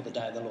happen before the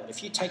day of the Lord.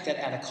 If you take that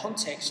out of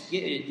context,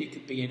 yeah, it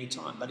could be any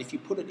time. But if you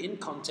put it in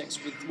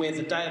context with where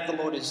the day of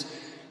the Lord is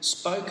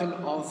spoken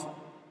of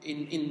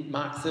in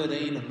Mark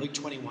 13 and Luke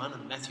 21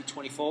 and Matthew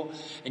 24,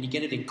 and you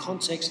get it in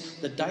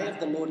context, the day of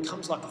the Lord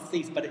comes like a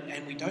thief,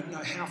 and we don't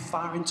know how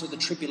far into the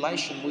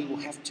tribulation we will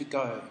have to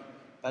go.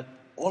 But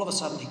all of a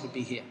sudden he could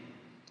be here.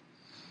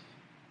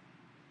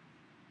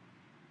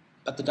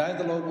 But the day of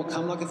the Lord will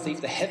come like a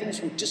thief. The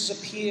heavens will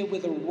disappear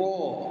with a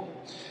roar.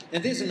 Now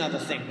there's another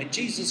thing. When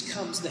Jesus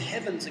comes, the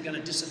heavens are going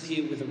to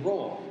disappear with a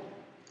roar.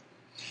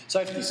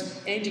 So if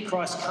this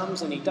Antichrist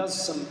comes and he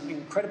does some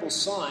incredible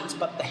signs,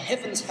 but the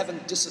heavens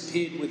haven't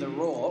disappeared with a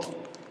roar,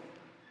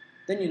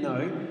 then you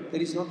know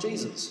that he's not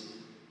Jesus.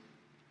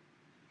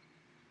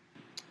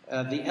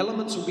 The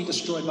elements will be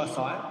destroyed by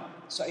fire.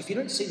 So if you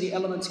don't see the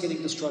elements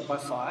getting destroyed by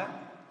fire,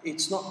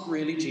 it's not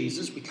really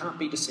Jesus. We can't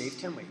be deceived,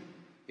 can we?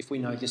 If we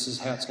know this is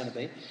how it's going to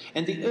be.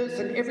 And the earth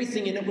and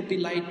everything in it would be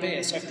laid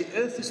bare. So if the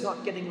earth is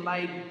not getting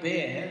laid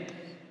bare,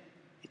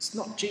 it's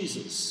not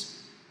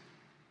Jesus.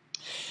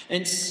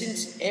 And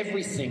since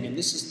everything, and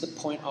this is the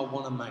point I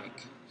want to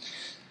make,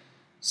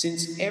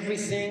 since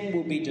everything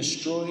will be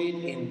destroyed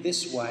in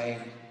this way,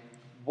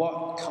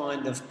 what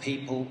kind of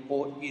people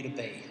ought you to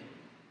be?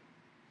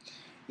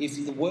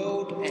 If the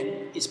world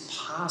is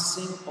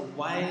passing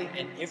away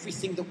and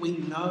everything that we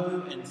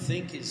know and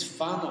think is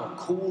fun or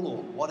cool or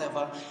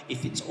whatever,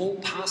 if it's all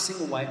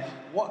passing away,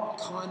 what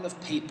kind of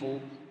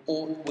people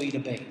ought we to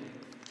be?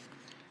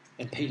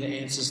 And Peter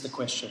answers the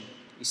question.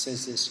 He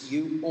says this: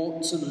 you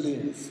ought to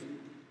live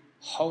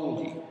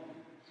holy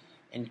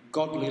and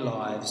godly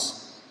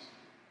lives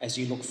as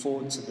you look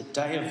forward to the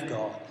day of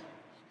God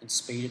and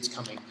speed its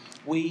coming.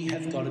 We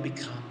have got to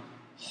become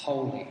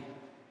holy,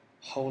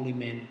 holy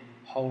men,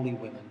 holy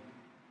women.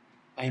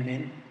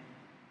 Amen?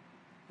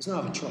 There's no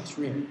other choice,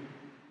 really.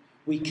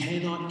 We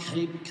cannot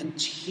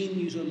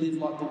continue to live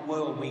like the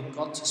world. We've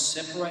got to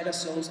separate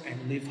ourselves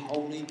and live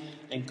holy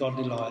and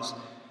godly lives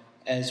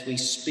as we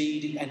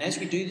speed. And as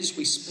we do this,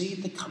 we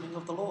speed the coming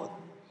of the Lord.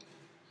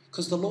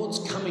 Because the Lord's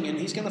coming, and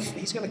He's going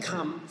to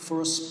come for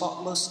a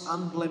spotless,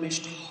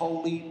 unblemished,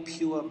 holy,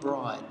 pure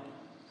bride.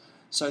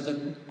 So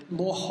the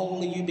more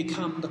holy you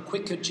become, the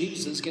quicker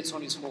Jesus gets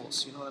on his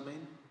horse. You know what I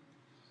mean?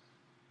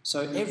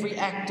 So every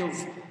act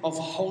of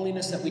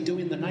holiness that we do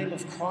in the name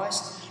of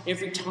Christ,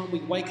 every time we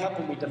wake up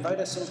and we devote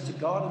ourselves to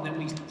God and then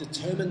we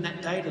determine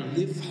that day to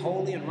live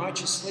holy and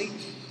righteously,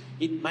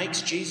 it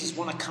makes Jesus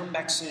want to come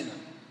back sooner.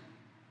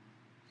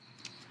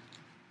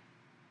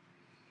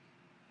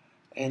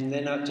 And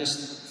then I've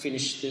just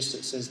finished this.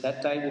 It says,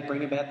 that day will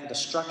bring about the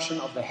destruction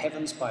of the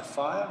heavens by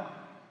fire,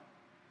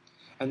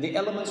 and the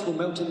elements will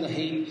melt in the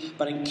heat.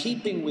 But in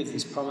keeping with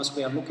his promise,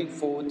 we are looking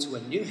forward to a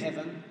new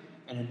heaven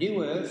and a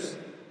new earth,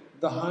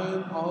 the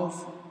home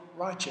of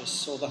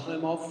righteous, or the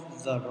home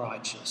of the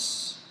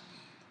righteous.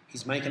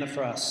 He's making it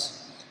for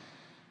us.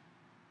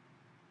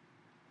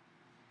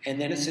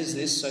 And then it says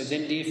this: so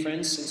then, dear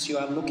friends, since you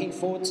are looking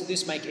forward to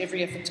this, make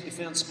every effort to be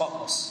found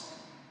spotless.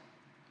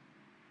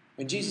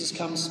 When Jesus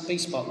comes, be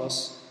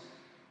spotless,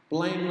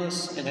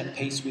 blameless, and at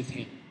peace with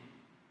him.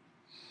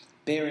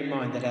 Bear in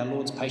mind that our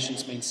Lord's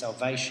patience means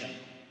salvation.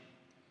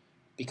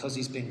 Because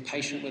he's been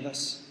patient with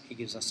us, he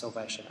gives us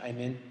salvation.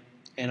 Amen.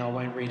 And I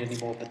won't read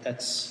anymore, but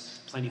that's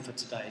plenty for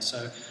today.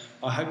 So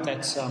I hope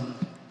that's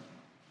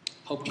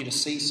helped you to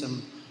see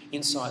some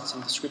insights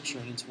into Scripture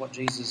and into what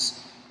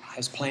Jesus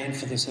has planned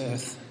for this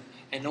earth,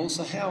 and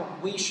also how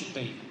we should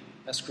be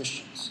as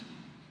Christians.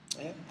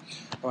 Yeah?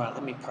 All right,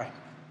 let me pray.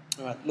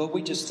 All right, Lord,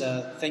 we just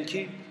thank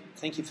you.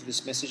 Thank you for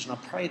this message, and I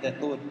pray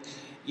that, Lord,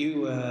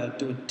 you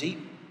do a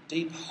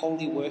deep,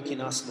 holy work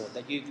in us, Lord,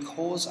 that you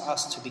cause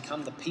us to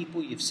become the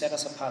people you've set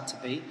us apart to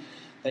be,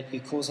 that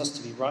you cause us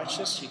to be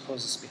righteous, you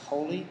cause us to be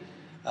holy.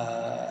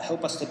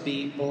 Help us to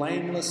be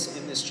blameless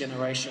in this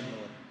generation,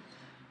 Lord,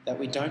 that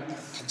we don't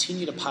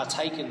continue to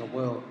partake in the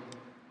world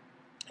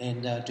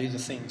and do the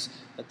things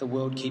that the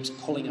world keeps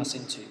pulling us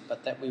into,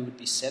 but that we would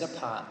be set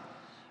apart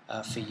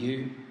for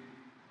you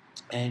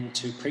and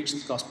to preach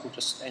the gospel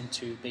and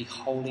to be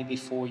holy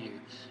before you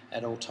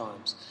at all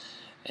times.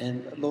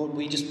 And Lord,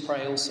 we just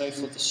pray also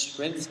for the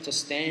strength to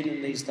stand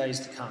in these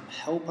days to come.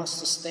 Help us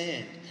to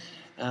stand.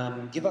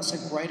 Give us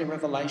a greater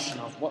revelation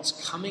of what's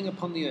coming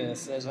upon the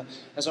earth.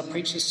 As I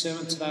preach this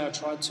sermon today, I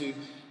tried to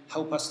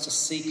help us to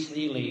see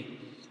clearly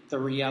the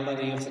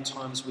reality of the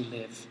times we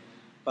live.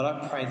 But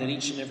I pray that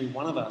each and every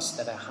one of us,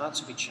 that our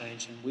hearts would be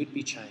changed and we'd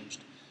be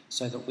changed,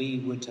 so that we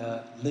would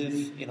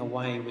live in a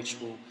way which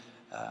will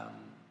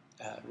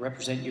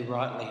represent you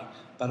rightly,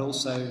 but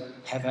also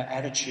have an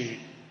attitude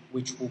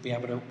which will be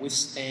able to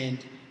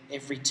withstand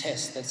every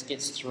test that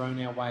gets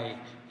thrown our way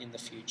in the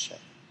future.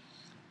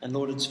 And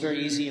Lord, it's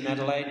very easy in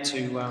Adelaide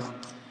to,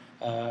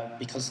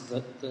 because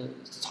of the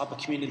type of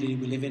community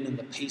we live in and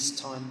the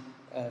peacetime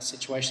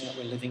situation that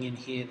we're living in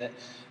here, that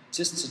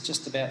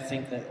just about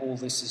think that all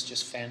this is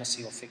just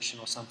fantasy or fiction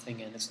or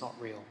something and it's not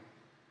real.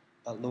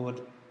 But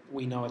Lord,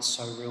 we know it's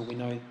so real. We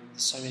know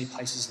there's so many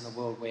places in the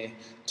world where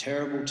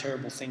terrible,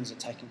 terrible things are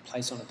taking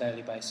place on a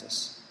daily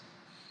basis.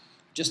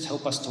 Just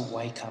help us to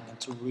wake up and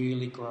to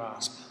really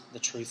grasp the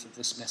truth of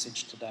this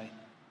message today.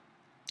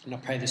 And I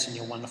pray this in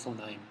your wonderful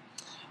name.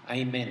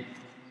 Amen.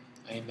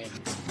 Amen.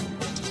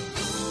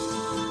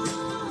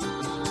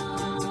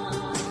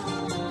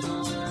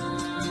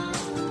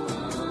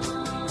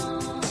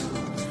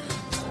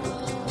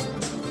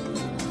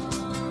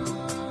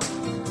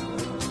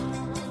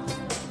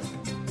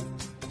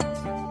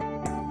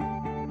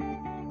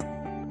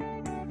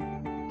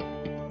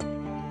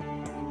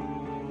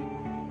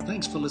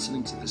 Thanks for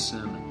listening to this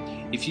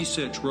sermon. If you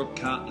search Rob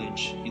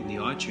Cartledge in the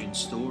iTunes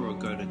store or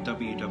go to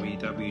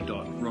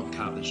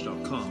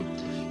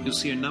www.robcartledge.com, you'll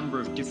see a number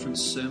of different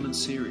sermon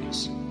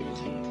series: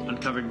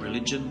 Uncovering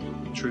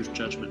Religion, Truth,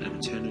 Judgment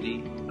and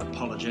Eternity,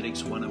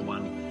 Apologetics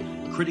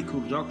 101, Critical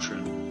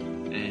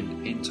Doctrine,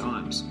 and End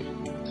Times.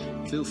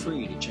 Feel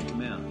free to check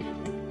them out.